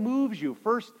so what moves you?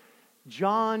 First,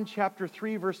 John chapter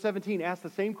 3 verse 17 asks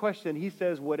the same question. He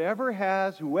says, whoever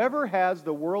has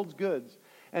the world's goods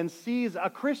and sees a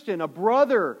Christian, a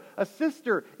brother, a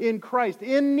sister in Christ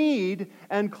in need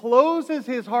and closes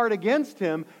his heart against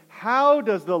him, how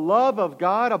does the love of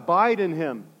God abide in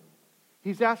him?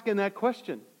 He's asking that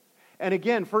question. And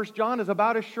again, 1 John is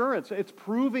about assurance. It's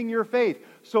proving your faith.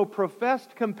 So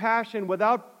professed compassion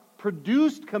without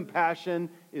produced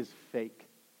compassion is fake.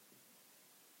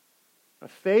 A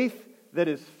faith that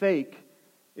is fake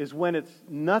is when it's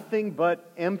nothing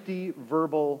but empty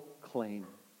verbal claim.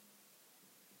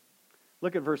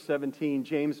 Look at verse 17.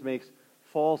 James makes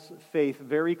false faith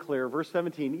very clear. Verse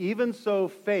 17, even so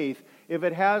faith, if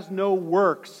it has no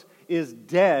works, is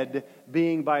dead,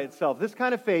 being by itself. This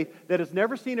kind of faith that has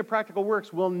never seen a practical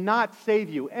works will not save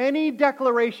you. Any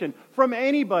declaration from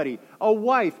anybody, a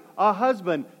wife, a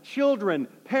husband, children,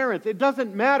 parents, it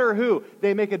doesn't matter who,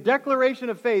 they make a declaration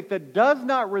of faith that does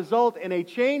not result in a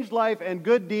changed life and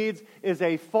good deeds is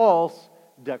a false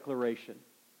declaration.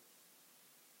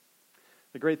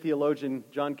 The great theologian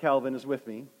John Calvin is with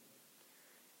me.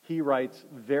 He writes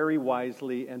very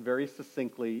wisely and very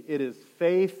succinctly, it is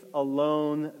faith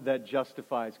alone that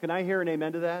justifies. Can I hear an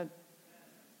amen to that?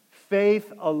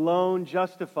 Faith alone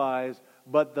justifies,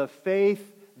 but the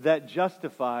faith that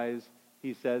justifies,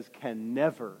 he says, can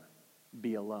never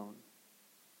be alone.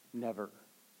 Never.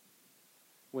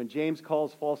 When James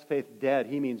calls false faith dead,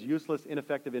 he means useless,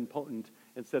 ineffective, impotent,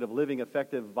 instead of living,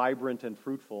 effective, vibrant, and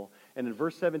fruitful. And in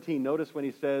verse 17, notice when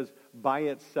he says, by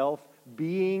itself,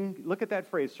 being, look at that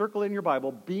phrase, circle in your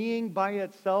Bible, being by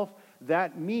itself,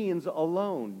 that means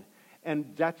alone.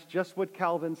 And that's just what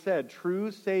Calvin said.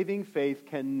 True saving faith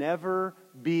can never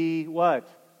be what?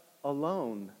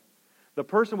 Alone. The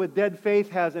person with dead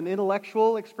faith has an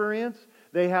intellectual experience.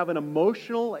 They have an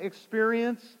emotional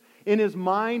experience. In his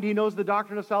mind, he knows the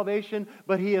doctrine of salvation,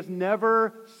 but he has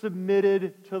never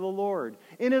submitted to the Lord.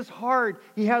 In his heart,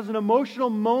 he has an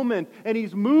emotional moment, and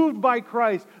he's moved by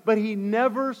Christ, but he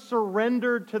never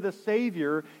surrendered to the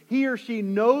Savior. He or she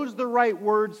knows the right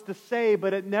words to say,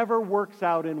 but it never works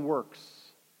out in works.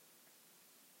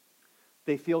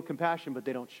 They feel compassion, but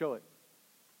they don't show it.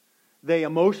 They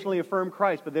emotionally affirm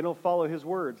Christ, but they don't follow His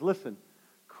words. Listen,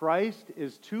 Christ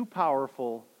is too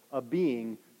powerful a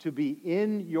being to be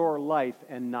in your life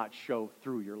and not show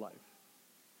through your life.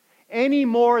 Any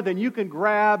more than you can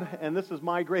grab, and this is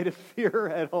my greatest fear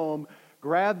at home,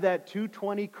 grab that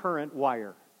 220 current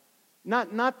wire.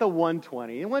 Not the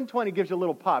 120. And 120 gives you a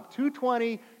little pop.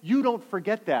 220, you don't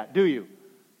forget that, do you?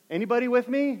 Anybody with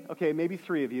me? Okay, maybe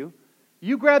 3 of you.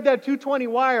 You grab that 220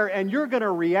 wire and you're going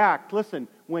to react. Listen,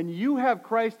 when you have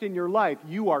Christ in your life,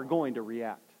 you are going to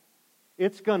react.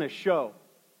 It's going to show.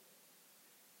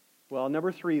 Well,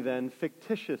 number 3 then,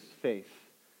 fictitious faith.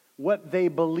 What they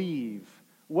believe.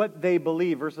 What they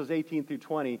believe, verses 18 through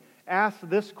 20. Ask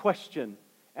this question.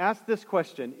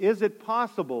 Is it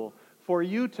possible for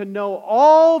you to know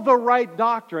all the right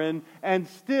doctrine and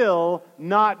still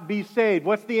not be saved?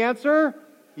 What's the answer?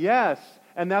 Yes.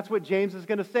 And that's what James is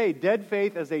going to say. Dead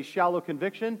faith is a shallow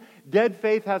conviction. Dead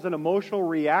faith has an emotional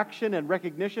reaction and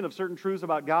recognition of certain truths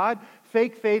about God.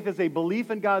 Fake faith is a belief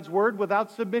in God's Word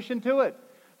without submission to it.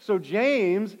 So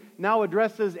James now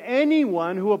addresses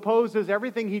anyone who opposes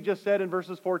everything he just said in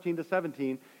verses 14 to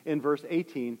 17. In verse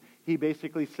 18, he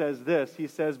basically says this. He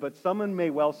says, but someone may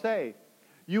well say,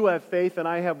 you have faith and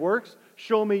I have works.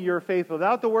 Show me your faith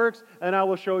without the works, and I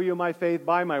will show you my faith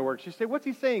by my works. You say, what's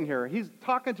he saying here? He's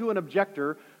talking to an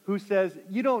objector who says,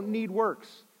 you don't need works.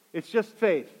 It's just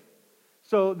faith.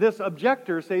 So this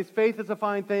objector says faith is a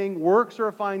fine thing, works are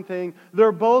a fine thing.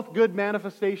 They're both good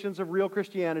manifestations of real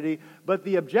Christianity, but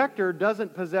the objector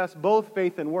doesn't possess both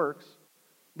faith and works.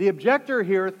 The objector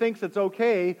here thinks it's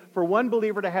okay for one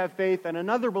believer to have faith and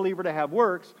another believer to have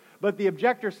works, but the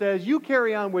objector says, you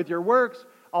carry on with your works,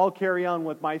 I'll carry on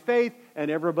with my faith, and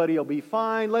everybody will be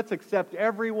fine. Let's accept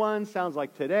everyone. Sounds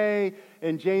like today.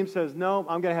 And James says, no,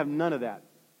 I'm going to have none of that.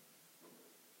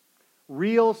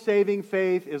 Real saving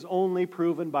faith is only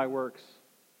proven by works.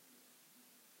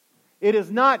 It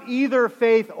is not either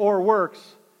faith or works,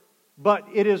 but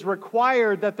it is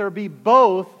required that there be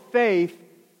both faith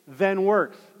then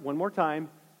works. One more time.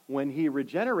 When He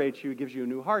regenerates you, He gives you a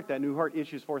new heart. That new heart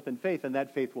issues forth in faith, and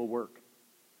that faith will work.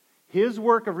 His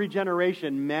work of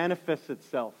regeneration manifests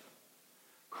itself.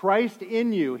 Christ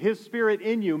in you, His Spirit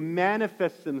in you,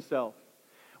 manifests Himself.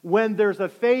 When there's a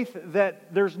faith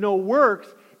that there's no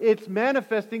works, it's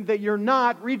manifesting that you're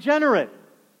not regenerate.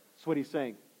 That's what he's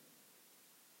saying.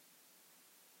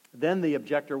 Then the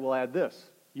objector will add this.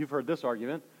 You've heard this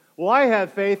argument. Well, I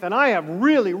have faith and I have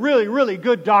really, really, really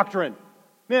good doctrine.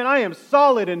 Man, I am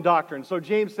solid in doctrine. So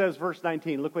James says, verse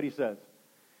 19, look what he says.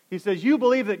 He says, you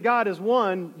believe that God is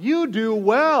one, you do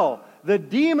well. The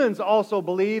demons also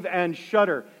believe and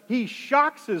shudder. He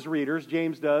shocks his readers,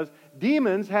 James does.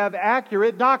 Demons have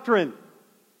accurate doctrine.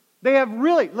 They have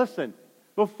really, listen,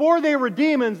 before they were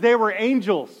demons, they were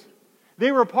angels.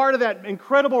 They were part of that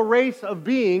incredible race of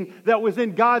being that was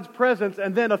in God's presence,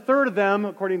 and then a third of them,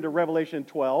 according to Revelation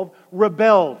 12,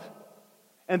 rebelled.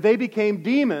 And they became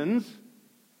demons,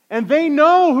 and they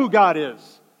know who God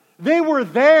is. They were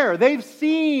there. They've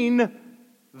seen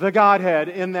the Godhead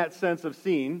in that sense of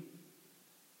seen.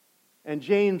 And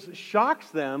James shocks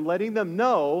them, letting them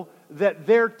know that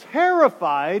they're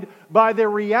terrified by the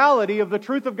reality of the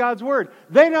truth of God's Word.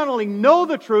 They not only know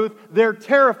the truth, they're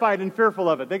terrified and fearful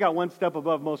of it. They got one step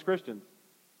above most Christians.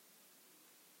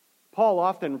 Paul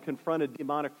often confronted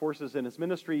demonic forces in his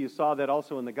ministry. You saw that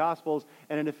also in the Gospels.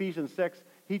 And in Ephesians 6,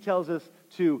 he tells us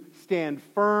to stand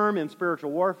firm in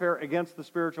spiritual warfare against the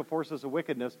spiritual forces of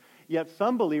wickedness. Yet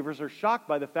some believers are shocked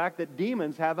by the fact that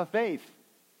demons have a faith.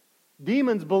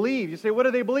 Demons believe. You say, what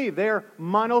do they believe? They're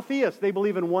monotheists. They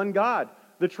believe in one God,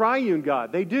 the triune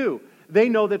God. They do. They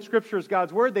know that Scripture is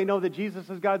God's Word. They know that Jesus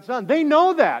is God's Son. They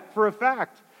know that for a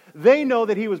fact. They know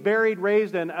that He was buried,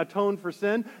 raised, and atoned for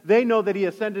sin. They know that He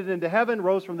ascended into heaven,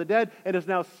 rose from the dead, and is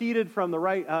now seated from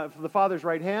the Father's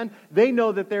right hand. They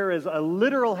know that there is a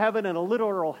literal heaven and a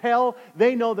literal hell.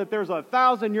 They know that there's a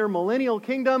 1,000-year millennial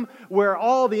kingdom where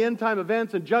all the end-time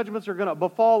events and judgments are going to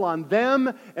befall on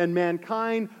them and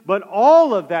mankind. But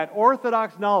all of that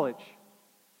orthodox knowledge,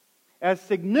 as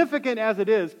significant as it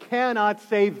is, cannot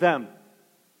save them.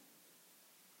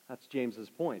 That's James's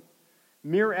point.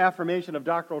 Mere affirmation of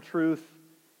doctrinal truth,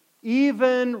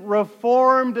 even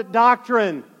Reformed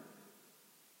doctrine,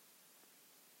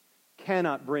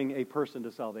 cannot bring a person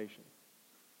to salvation.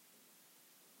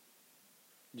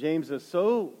 James is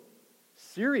so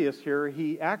serious here,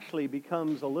 he actually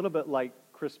becomes a little bit like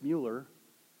Chris Mueller.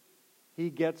 He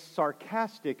gets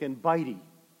sarcastic and bitey.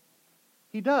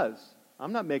 He does.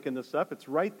 I'm not making this up. It's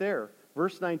right there.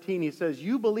 Verse 19, he says,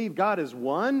 you believe God is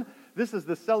one? This is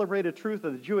the celebrated truth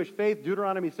of the Jewish faith.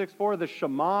 Deuteronomy 6:4, the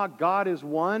Shema, God is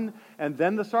one. And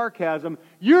then the sarcasm,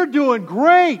 you're doing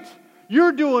great.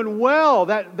 You're doing well.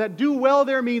 That do well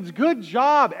there means good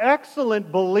job,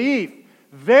 excellent belief.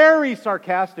 Very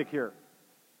sarcastic here.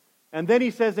 And then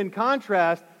he says, in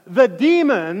contrast, the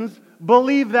demons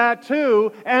believe that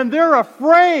too, and they're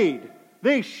afraid.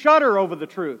 They shudder over the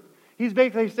truth. He's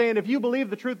basically saying, if you believe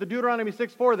the truth of Deuteronomy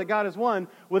 6:4, that God is one,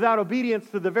 without obedience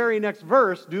to the very next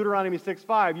verse, Deuteronomy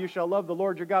 6:5, you shall love the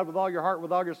Lord your God with all your heart,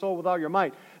 with all your soul, with all your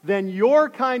might, then your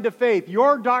kind of faith,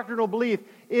 your doctrinal belief,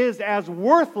 is as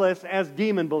worthless as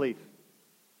demon belief.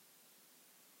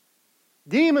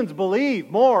 Demons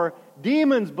believe more.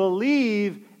 Demons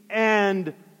believe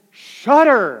and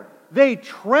shudder. They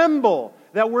tremble.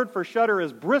 That word for shudder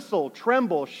is bristle,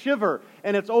 tremble, shiver,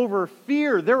 and it's over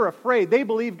fear. They're afraid. They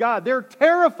believe God. They're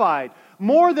terrified.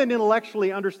 More than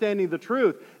intellectually understanding the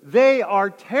truth, they are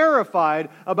terrified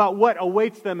about what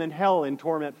awaits them in hell in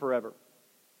torment forever.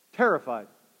 Terrified.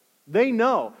 They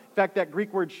know. In fact, that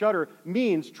Greek word shudder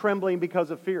means trembling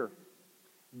because of fear.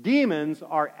 Demons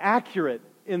are accurate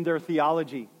in their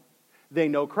theology. They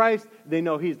know Christ. They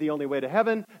know He's the only way to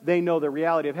heaven. They know the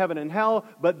reality of heaven and hell.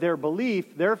 But their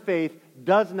belief, their faith,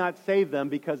 does not save them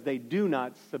because they do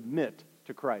not submit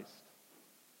to Christ.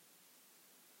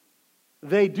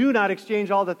 They do not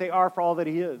exchange all that they are for all that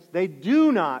He is. They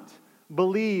do not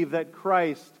believe that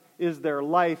Christ is their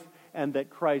life and that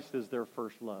Christ is their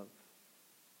first love.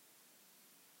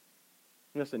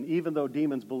 Listen, even though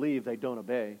demons believe, they don't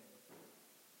obey.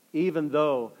 Even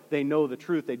though they know the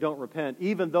truth, they don't repent.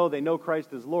 Even though they know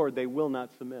Christ is Lord, they will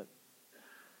not submit.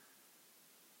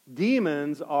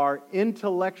 Demons are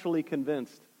intellectually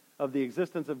convinced of the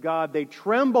existence of God. They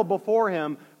tremble before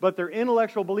Him, but their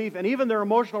intellectual belief and even their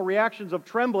emotional reactions of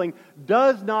trembling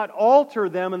does not alter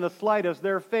them in the slightest.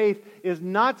 Their faith is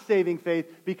not saving faith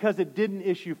because it didn't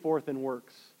issue forth in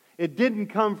works. It didn't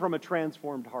come from a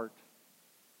transformed heart.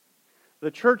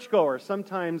 The churchgoers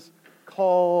sometimes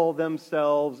call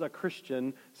themselves a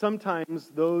Christian. Sometimes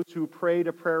those who prayed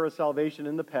a prayer of salvation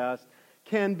in the past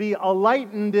can be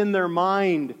enlightened in their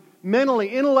mind, mentally,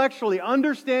 intellectually,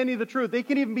 understanding the truth. They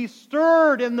can even be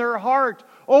stirred in their heart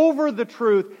over the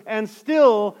truth and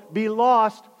still be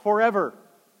lost forever.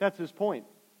 That's his point.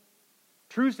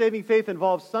 True saving faith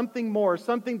involves something more,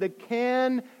 something that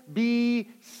can be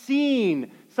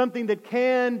seen, something that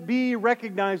can be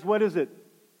recognized. What is it?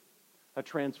 A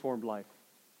transformed life.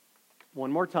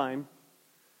 One more time.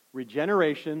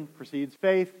 Regeneration precedes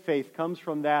faith. Faith comes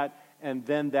from that. And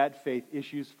then that faith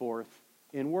issues forth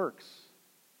in works.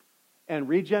 And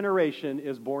regeneration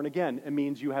is born again. It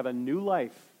means you have a new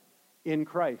life in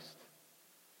Christ.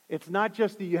 It's not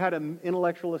just that you had an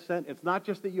intellectual assent. It's not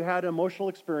just that you had an emotional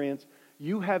experience.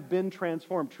 You have been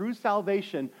transformed. True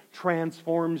salvation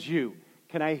transforms you.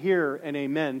 Can I hear an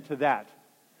amen to that?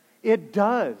 It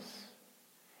does.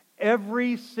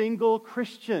 Every single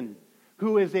Christian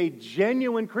who is a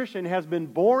genuine Christian has been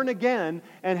born again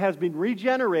and has been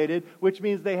regenerated, which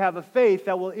means they have a faith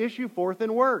that will issue forth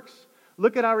in works.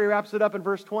 Look at how he wraps it up in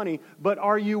verse 20. But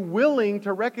are you willing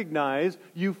to recognize,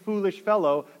 you foolish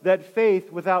fellow, that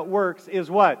faith without works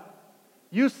is what?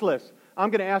 Useless.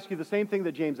 I'm going to ask you the same thing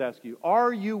that James asked you.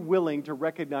 Are you willing to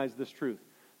recognize this truth?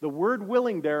 The word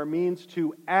willing there means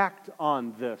to act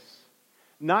on this.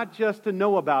 Not just to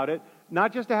know about it,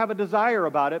 not just to have a desire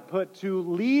about it, but to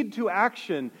lead to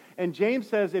action. And James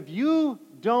says, if you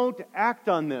don't act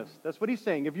on this, that's what he's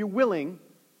saying. If you're willing,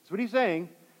 that's what he's saying.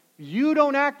 You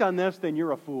don't act on this, then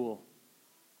you're a fool.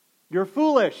 You're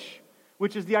foolish,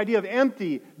 which is the idea of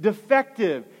empty,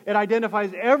 defective. It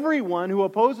identifies everyone who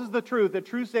opposes the truth that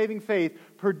true saving faith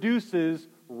produces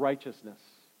righteousness.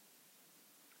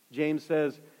 James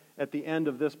says at the end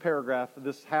of this paragraph,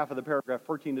 this half of the paragraph,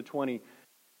 14 to 20,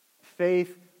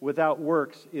 faith without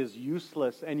works is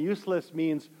useless. And useless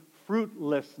means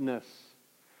fruitlessness.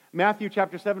 Matthew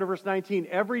chapter 7 verse 19,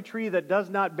 every tree that does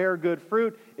not bear good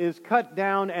fruit is cut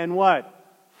down and what?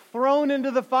 Thrown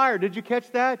into the fire. Did you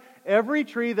catch that? Every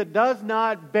tree that does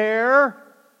not bear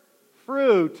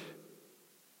fruit.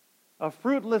 A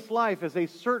fruitless life is a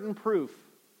certain proof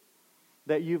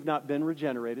that you've not been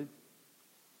regenerated.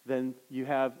 Then you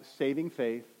have saving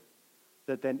faith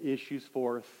that then issues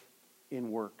forth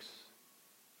in works.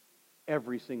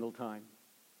 Every single time.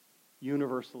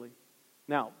 Universally.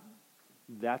 Now,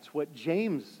 that's what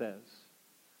James says.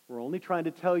 We're only trying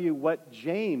to tell you what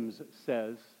James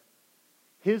says.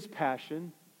 His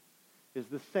passion is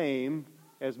the same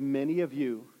as many of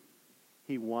you.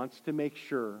 He wants to make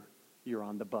sure you're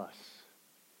on the bus.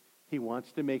 He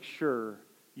wants to make sure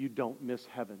you don't miss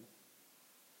heaven.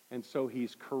 And so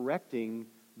he's correcting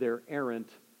their errant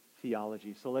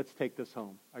theology. So let's take this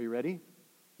home. Are you ready?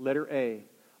 Letter A.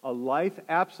 A life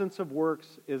absence of works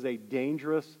is a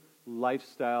dangerous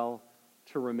lifestyle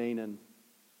to remain in.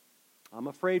 I'm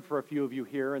afraid for a few of you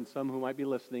here and some who might be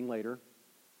listening later.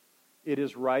 It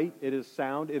is right, it is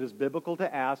sound, it is biblical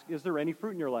to ask, is there any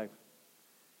fruit in your life?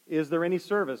 Is there any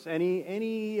service,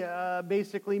 any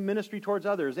basically ministry towards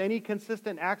others, any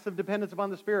consistent acts of dependence upon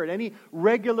the Spirit, any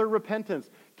regular repentance?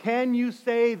 Can you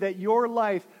say that your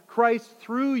life, Christ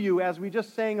through you, as we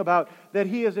just sang about, that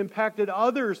He has impacted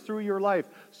others through your life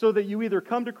so that you either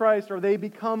come to Christ or they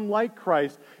become like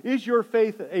Christ? Is your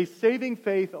faith a saving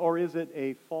faith or is it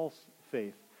a false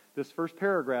faith? This first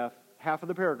paragraph, half of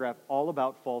the paragraph, all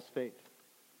about false faith.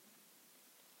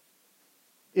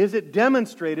 Is it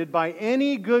demonstrated by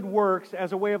any good works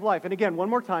as a way of life? And again, one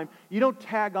more time, you don't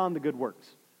tag on the good works.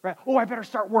 Right? Oh, I better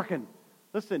start working.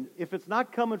 Listen, if it's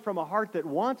not coming from a heart that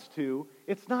wants to,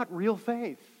 it's not real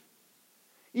faith.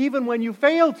 Even when you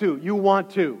fail to, you want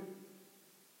to.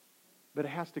 But it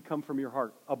has to come from your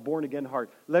heart, a born-again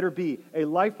heart. Letter B, a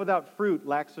life without fruit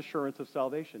lacks assurance of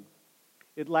salvation.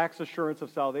 It lacks assurance of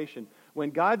salvation. When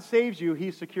God saves you,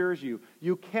 He secures you.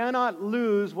 You cannot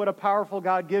lose what a powerful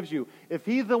God gives you. If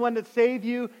He's the one that saved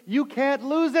you, you can't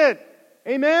lose it.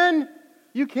 Amen?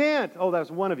 You can't. Oh,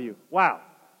 that's one of you. Wow.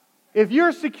 If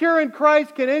you're secure in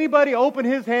Christ, can anybody open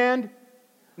His hand?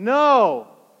 No.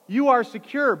 You are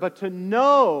secure, but to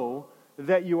know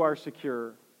that you are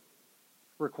secure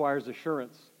requires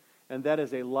assurance. And that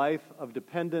is a life of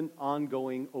dependent,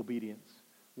 ongoing obedience.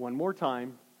 One more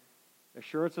time.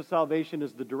 Assurance of salvation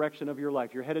is the direction of your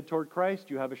life. You're headed toward Christ,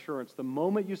 you have assurance. The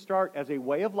moment you start as a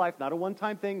way of life, not a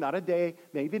one-time thing, not a day,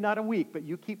 maybe not a week, but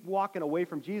you keep walking away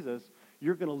from Jesus,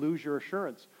 you're going to lose your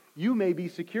assurance. You may be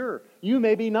secure. You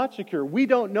may be not secure. We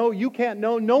don't know. You can't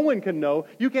know. No one can know.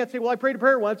 You can't say, well, I prayed a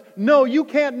prayer once. No, you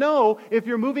can't know if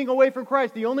you're moving away from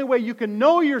Christ. The only way you can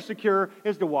know you're secure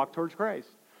is to walk towards Christ,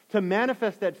 to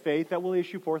manifest that faith that will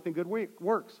issue forth in good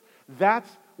works. That's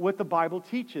what the Bible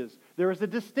teaches. There is a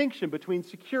distinction between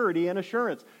security and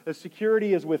assurance. The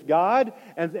security is with God,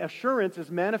 and the assurance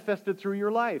is manifested through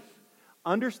your life.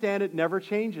 Understand it never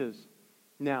changes.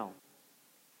 Now,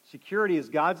 security is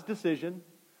God's decision.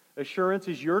 Assurance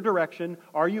is your direction.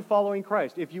 Are you following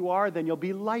Christ? If you are, then you'll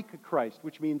be like Christ,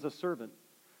 which means a servant.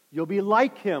 You'll be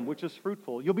like Him, which is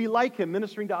fruitful. You'll be like Him,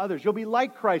 ministering to others. You'll be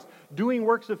like Christ, doing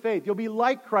works of faith. You'll be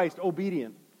like Christ,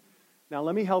 obedient. Now,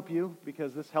 let me help you,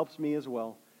 because this helps me as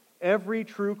well. Every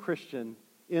true Christian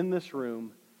in this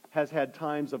room has had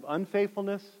times of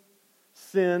unfaithfulness,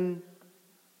 sin,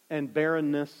 and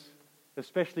barrenness,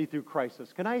 especially through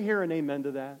crisis. Can I hear an amen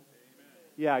to that? Amen.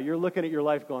 Yeah, you're looking at your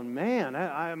life going, man,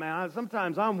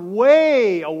 sometimes I'm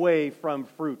way away from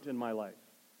fruit in my life.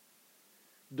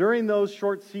 During those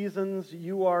short seasons,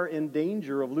 you are in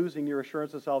danger of losing your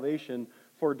assurance of salvation.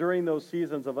 For during those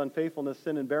seasons of unfaithfulness,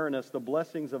 sin, and barrenness, the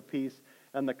blessings of peace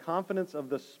and the confidence of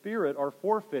the Spirit are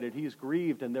forfeited. He's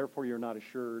grieved, and therefore you're not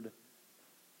assured.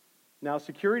 Now,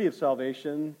 security of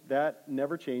salvation, that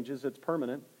never changes. It's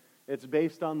permanent. It's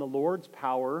based on the Lord's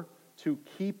power to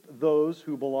keep those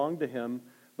who belong to Him.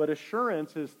 But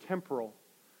assurance is temporal.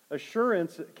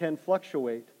 Assurance can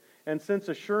fluctuate. And since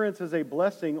assurance is a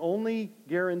blessing only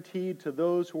guaranteed to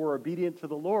those who are obedient to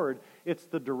the Lord, it's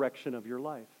the direction of your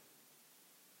life.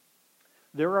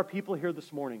 There are people here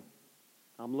this morning,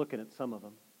 I'm looking at some of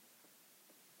them,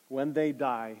 when they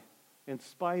die, in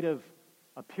spite of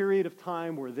a period of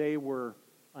time where they were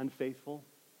unfaithful,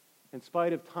 in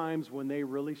spite of times when they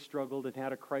really struggled and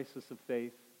had a crisis of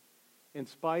faith, in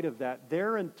spite of that,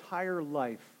 their entire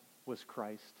life was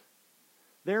Christ.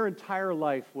 Their entire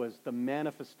life was the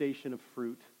manifestation of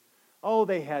fruit. Oh,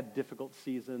 they had difficult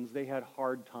seasons, they had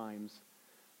hard times,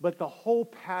 but the whole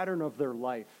pattern of their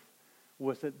life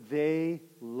was that they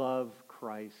love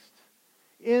Christ.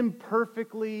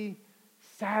 imperfectly,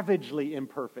 savagely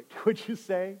imperfect, would you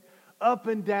say? Up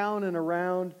and down and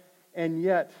around, and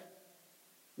yet,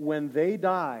 when they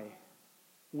die,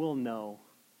 we'll know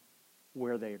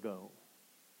where they go.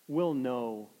 We'll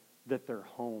know that they're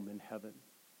home in heaven.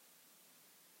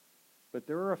 But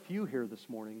there are a few here this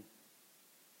morning,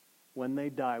 when they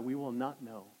die, we will not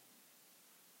know.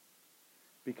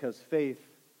 Because faith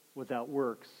without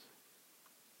works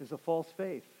is a false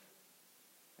faith.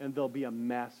 And there'll be a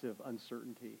massive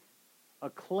uncertainty. A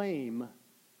claim,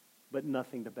 but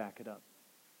nothing to back it up.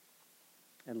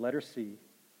 And letter C,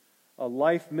 a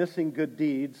life missing good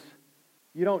deeds.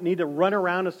 You don't need to run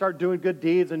around and start doing good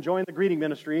deeds and join the greeting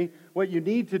ministry. What you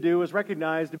need to do is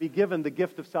recognize to be given the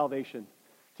gift of salvation.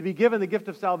 To be given the gift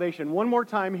of salvation. One more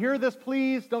time, hear this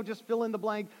please. Don't just fill in the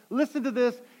blank. Listen to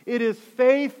this. It is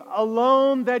faith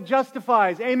alone that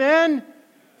justifies. Amen?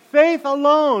 Faith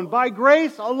alone, by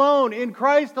grace alone, in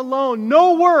Christ alone.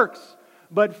 No works,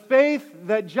 but faith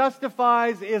that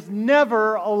justifies is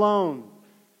never alone.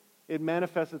 It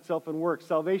manifests itself in works.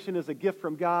 Salvation is a gift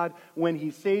from God. When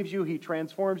He saves you, He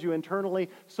transforms you internally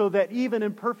so that even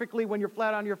imperfectly, when you're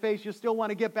flat on your face, you still want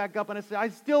to get back up and say, I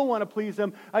still want to please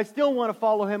Him. I still want to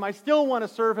follow Him. I still want to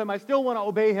serve Him. I still want to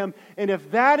obey Him. And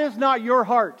if that is not your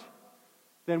heart,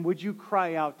 then would you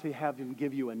cry out to have Him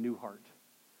give you a new heart?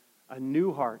 A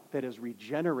new heart that is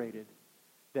regenerated,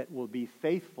 that will be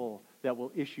faithful, that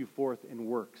will issue forth in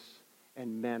works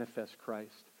and manifest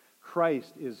Christ.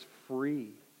 Christ is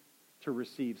free to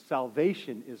receive.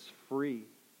 Salvation is free.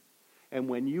 And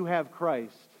when you have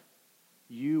Christ,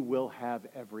 you will have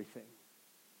everything.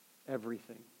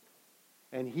 Everything.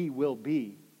 And He will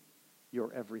be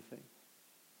your everything.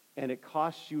 And it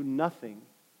costs you nothing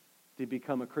to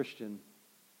become a Christian,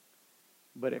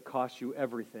 but it costs you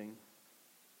everything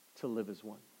to live as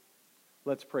one.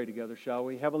 Let's pray together, shall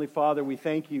we? Heavenly Father, we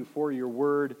thank You for Your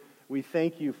word. We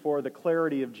thank You for the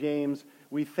clarity of James.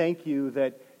 We thank You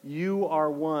that You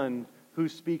are one who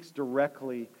speaks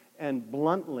directly and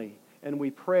bluntly. And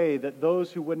we pray that those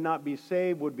who would not be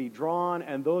saved would be drawn,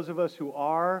 and those of us who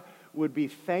are would be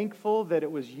thankful that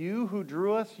it was You who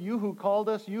drew us, You who called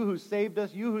us, You who saved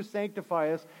us, You who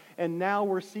sanctify us, and now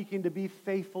we're seeking to be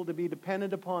faithful, to be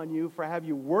dependent upon You, for have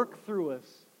You work through us.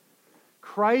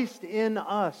 Christ in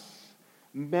us,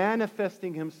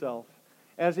 manifesting Himself,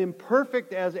 as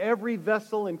imperfect as every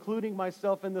vessel, including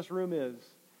myself in this room is.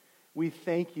 We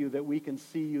thank You that we can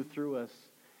see You through us,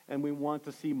 and we want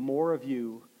to see more of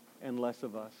You and less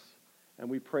of us. And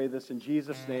we pray this in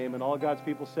Jesus' name, and all God's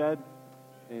people said,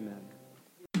 amen.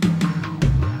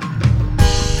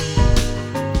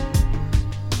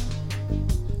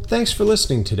 Thanks for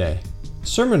listening today.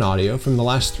 Sermon audio from the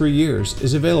last 3 years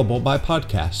is available by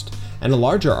podcast, and a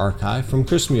larger archive from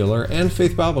Chris Mueller and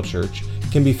Faith Bible Church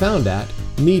can be found at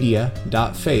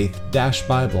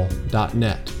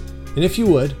media.faith-bible.net. And if you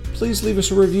would, please leave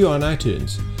us a review on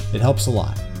iTunes. It helps a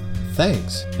lot.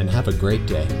 Thanks, and have a great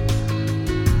day.